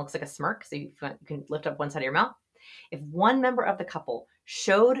raise, kind of looks like a smirk, so you can lift up one side of your mouth. If one member of the couple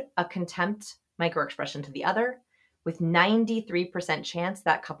showed a contempt microexpression to the other, with 93% chance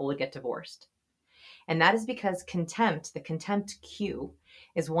that couple would get divorced. And that is because contempt, the contempt cue,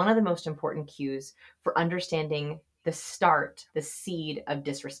 is one of the most important cues for understanding the start, the seed of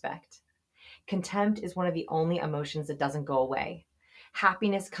disrespect. Contempt is one of the only emotions that doesn't go away.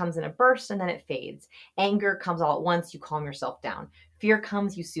 Happiness comes in a burst and then it fades. Anger comes all at once, you calm yourself down. Fear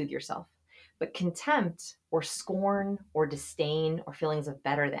comes, you soothe yourself. But contempt or scorn or disdain or feelings of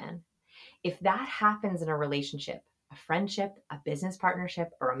better than, if that happens in a relationship, a friendship, a business partnership,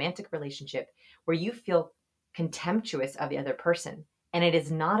 a romantic relationship, where you feel contemptuous of the other person and it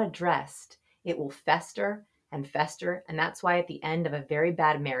is not addressed, it will fester and fester. And that's why at the end of a very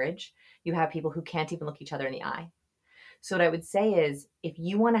bad marriage, you have people who can't even look each other in the eye. So what I would say is, if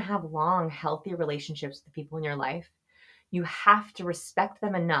you want to have long, healthy relationships with the people in your life, you have to respect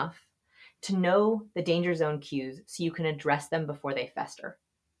them enough to know the danger zone cues so you can address them before they fester.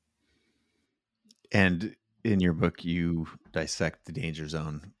 And in your book, you dissect the danger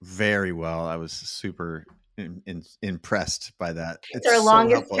zone very well. I was super impressed by that. It's our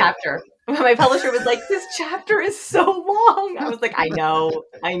longest chapter. My publisher was like, this chapter is so long. I was like, I know.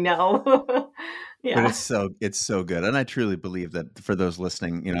 Yeah. But it's so good. And I truly believe that for those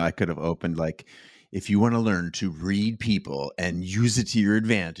listening, I could have opened like, if you want to learn to read people and use it to your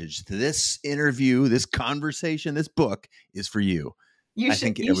advantage, this interview, this conversation, this book is for you. You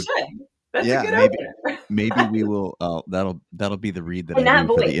should. That's a good opener. Maybe we will. That'll be the read that In I that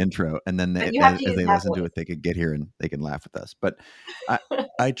do for voice. the intro, and then But as you have to use they that listen to voice. it, they could get here and they can laugh with us. But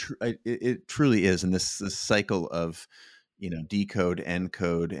it truly is, and this cycle of, decode,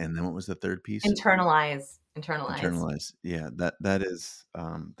 encode, and then what was the third piece? Internalize. Yeah, that is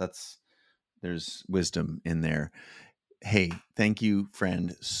there's wisdom in there. Hey, thank you,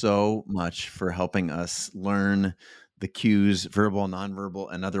 friend, so much for helping us learn the cues, verbal, nonverbal,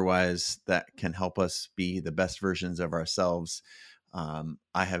 and otherwise, that can help us be the best versions of ourselves.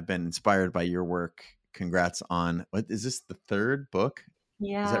 I have been inspired by your work. Congrats on, what is this, the third book?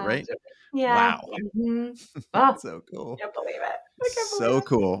 Yeah. Is that right? Yeah. Wow. Mm-hmm. Oh, so cool. I can't believe it. So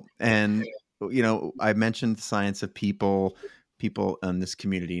cool. And, I mentioned the science of people. People in this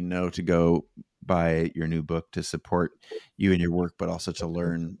community know to go buy your new book to support you and your work, but also to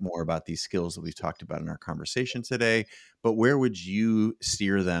learn more about these skills that we've talked about in our conversation today. But where would you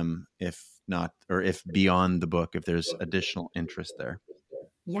steer them if not, or if beyond the book, if there's additional interest there?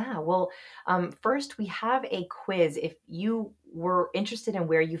 Yeah, well, first we have a quiz if you were interested in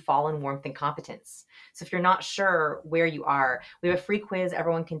where you fall in warmth and competence. So if you're not sure where you are, we have a free quiz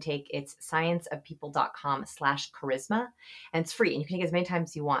everyone can take. It's scienceofpeople.com/charisma, and it's free and you can take as many times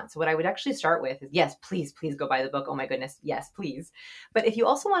as you want. So what I would actually start with is, yes, please go buy the book. Oh my goodness. Yes, please. But if you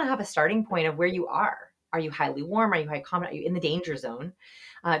also want to have a starting point of where you are you highly warm? Are you high competent? Are you in the danger zone?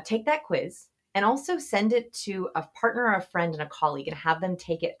 Take that quiz. And also send it to a partner or a friend and a colleague and have them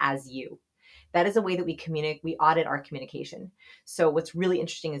take it as you. That is a way that we communicate, we audit our communication. So what's really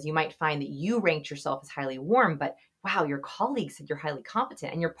interesting is you might find that you ranked yourself as highly warm, but wow, your colleague said you're highly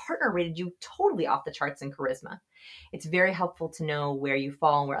competent and your partner rated you totally off the charts in charisma. It's very helpful to know where you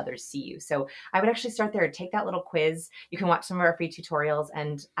fall and where others see you. So I would actually start there, take that little quiz. You can watch some of our free tutorials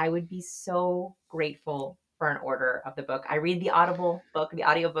and I would be so grateful for an order of the book. I read the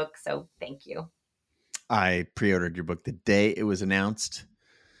audiobook, so thank you. I pre-ordered your book the day it was announced.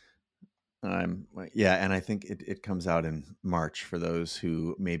 And I think it comes out in March for those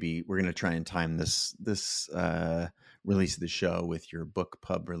who maybe we're going to try and time this release of the show with your book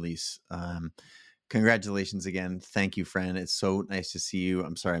pub release. Congratulations again. Thank you, friend. It's so nice to see you.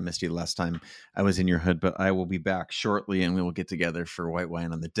 I'm sorry I missed you the last time I was in your hood, but I will be back shortly and we will get together for white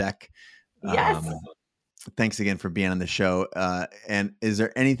wine on the deck. Yes. Thanks again for being on the show. And is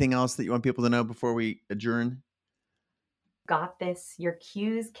there anything else that you want people to know before we adjourn? Got this. Your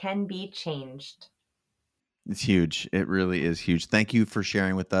cues can be changed. It's huge. It really is huge. Thank you for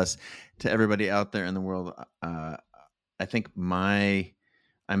sharing with us. To everybody out there in the world, I think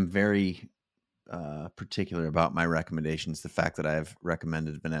I'm very particular about my recommendations. The fact that I've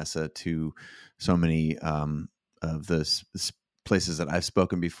recommended Vanessa to so many of the places that I've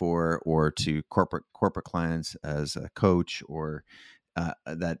spoken before, or to corporate clients as a coach, or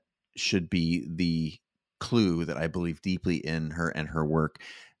that should be the clue that I believe deeply in her and her work.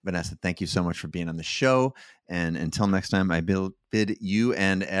 Vanessa, thank you so much for being on the show. And until next time, I bid you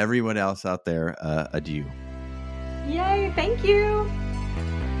and everyone else out there adieu. Yay, thank you.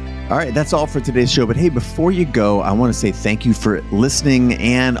 All right, that's all for today's show. But hey, before you go, I want to say thank you for listening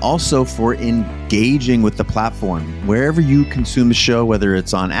and also for engaging with the platform. Wherever you consume the show, whether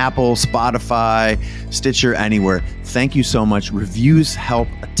it's on Apple, Spotify, Stitcher, anywhere, thank you so much. Reviews help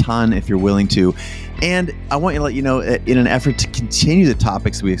a ton if you're willing to. And I want to let you know, in an effort to continue the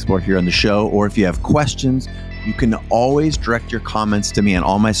topics we explore here on the show, or if you have questions, you can always direct your comments to me on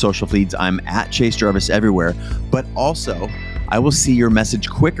all my social feeds. I'm at Chase Jarvis everywhere. But also, I will see your message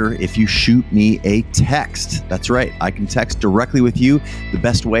quicker if you shoot me a text. That's right. I can text directly with you. The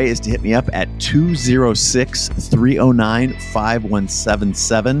best way is to hit me up at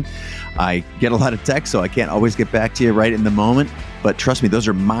 206-309-5177. I get a lot of texts, so I can't always get back to you right in the moment. But trust me, those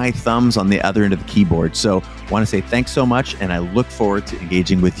are my thumbs on the other end of the keyboard. So I want to say thanks so much, and I look forward to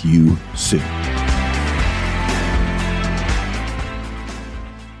engaging with you soon.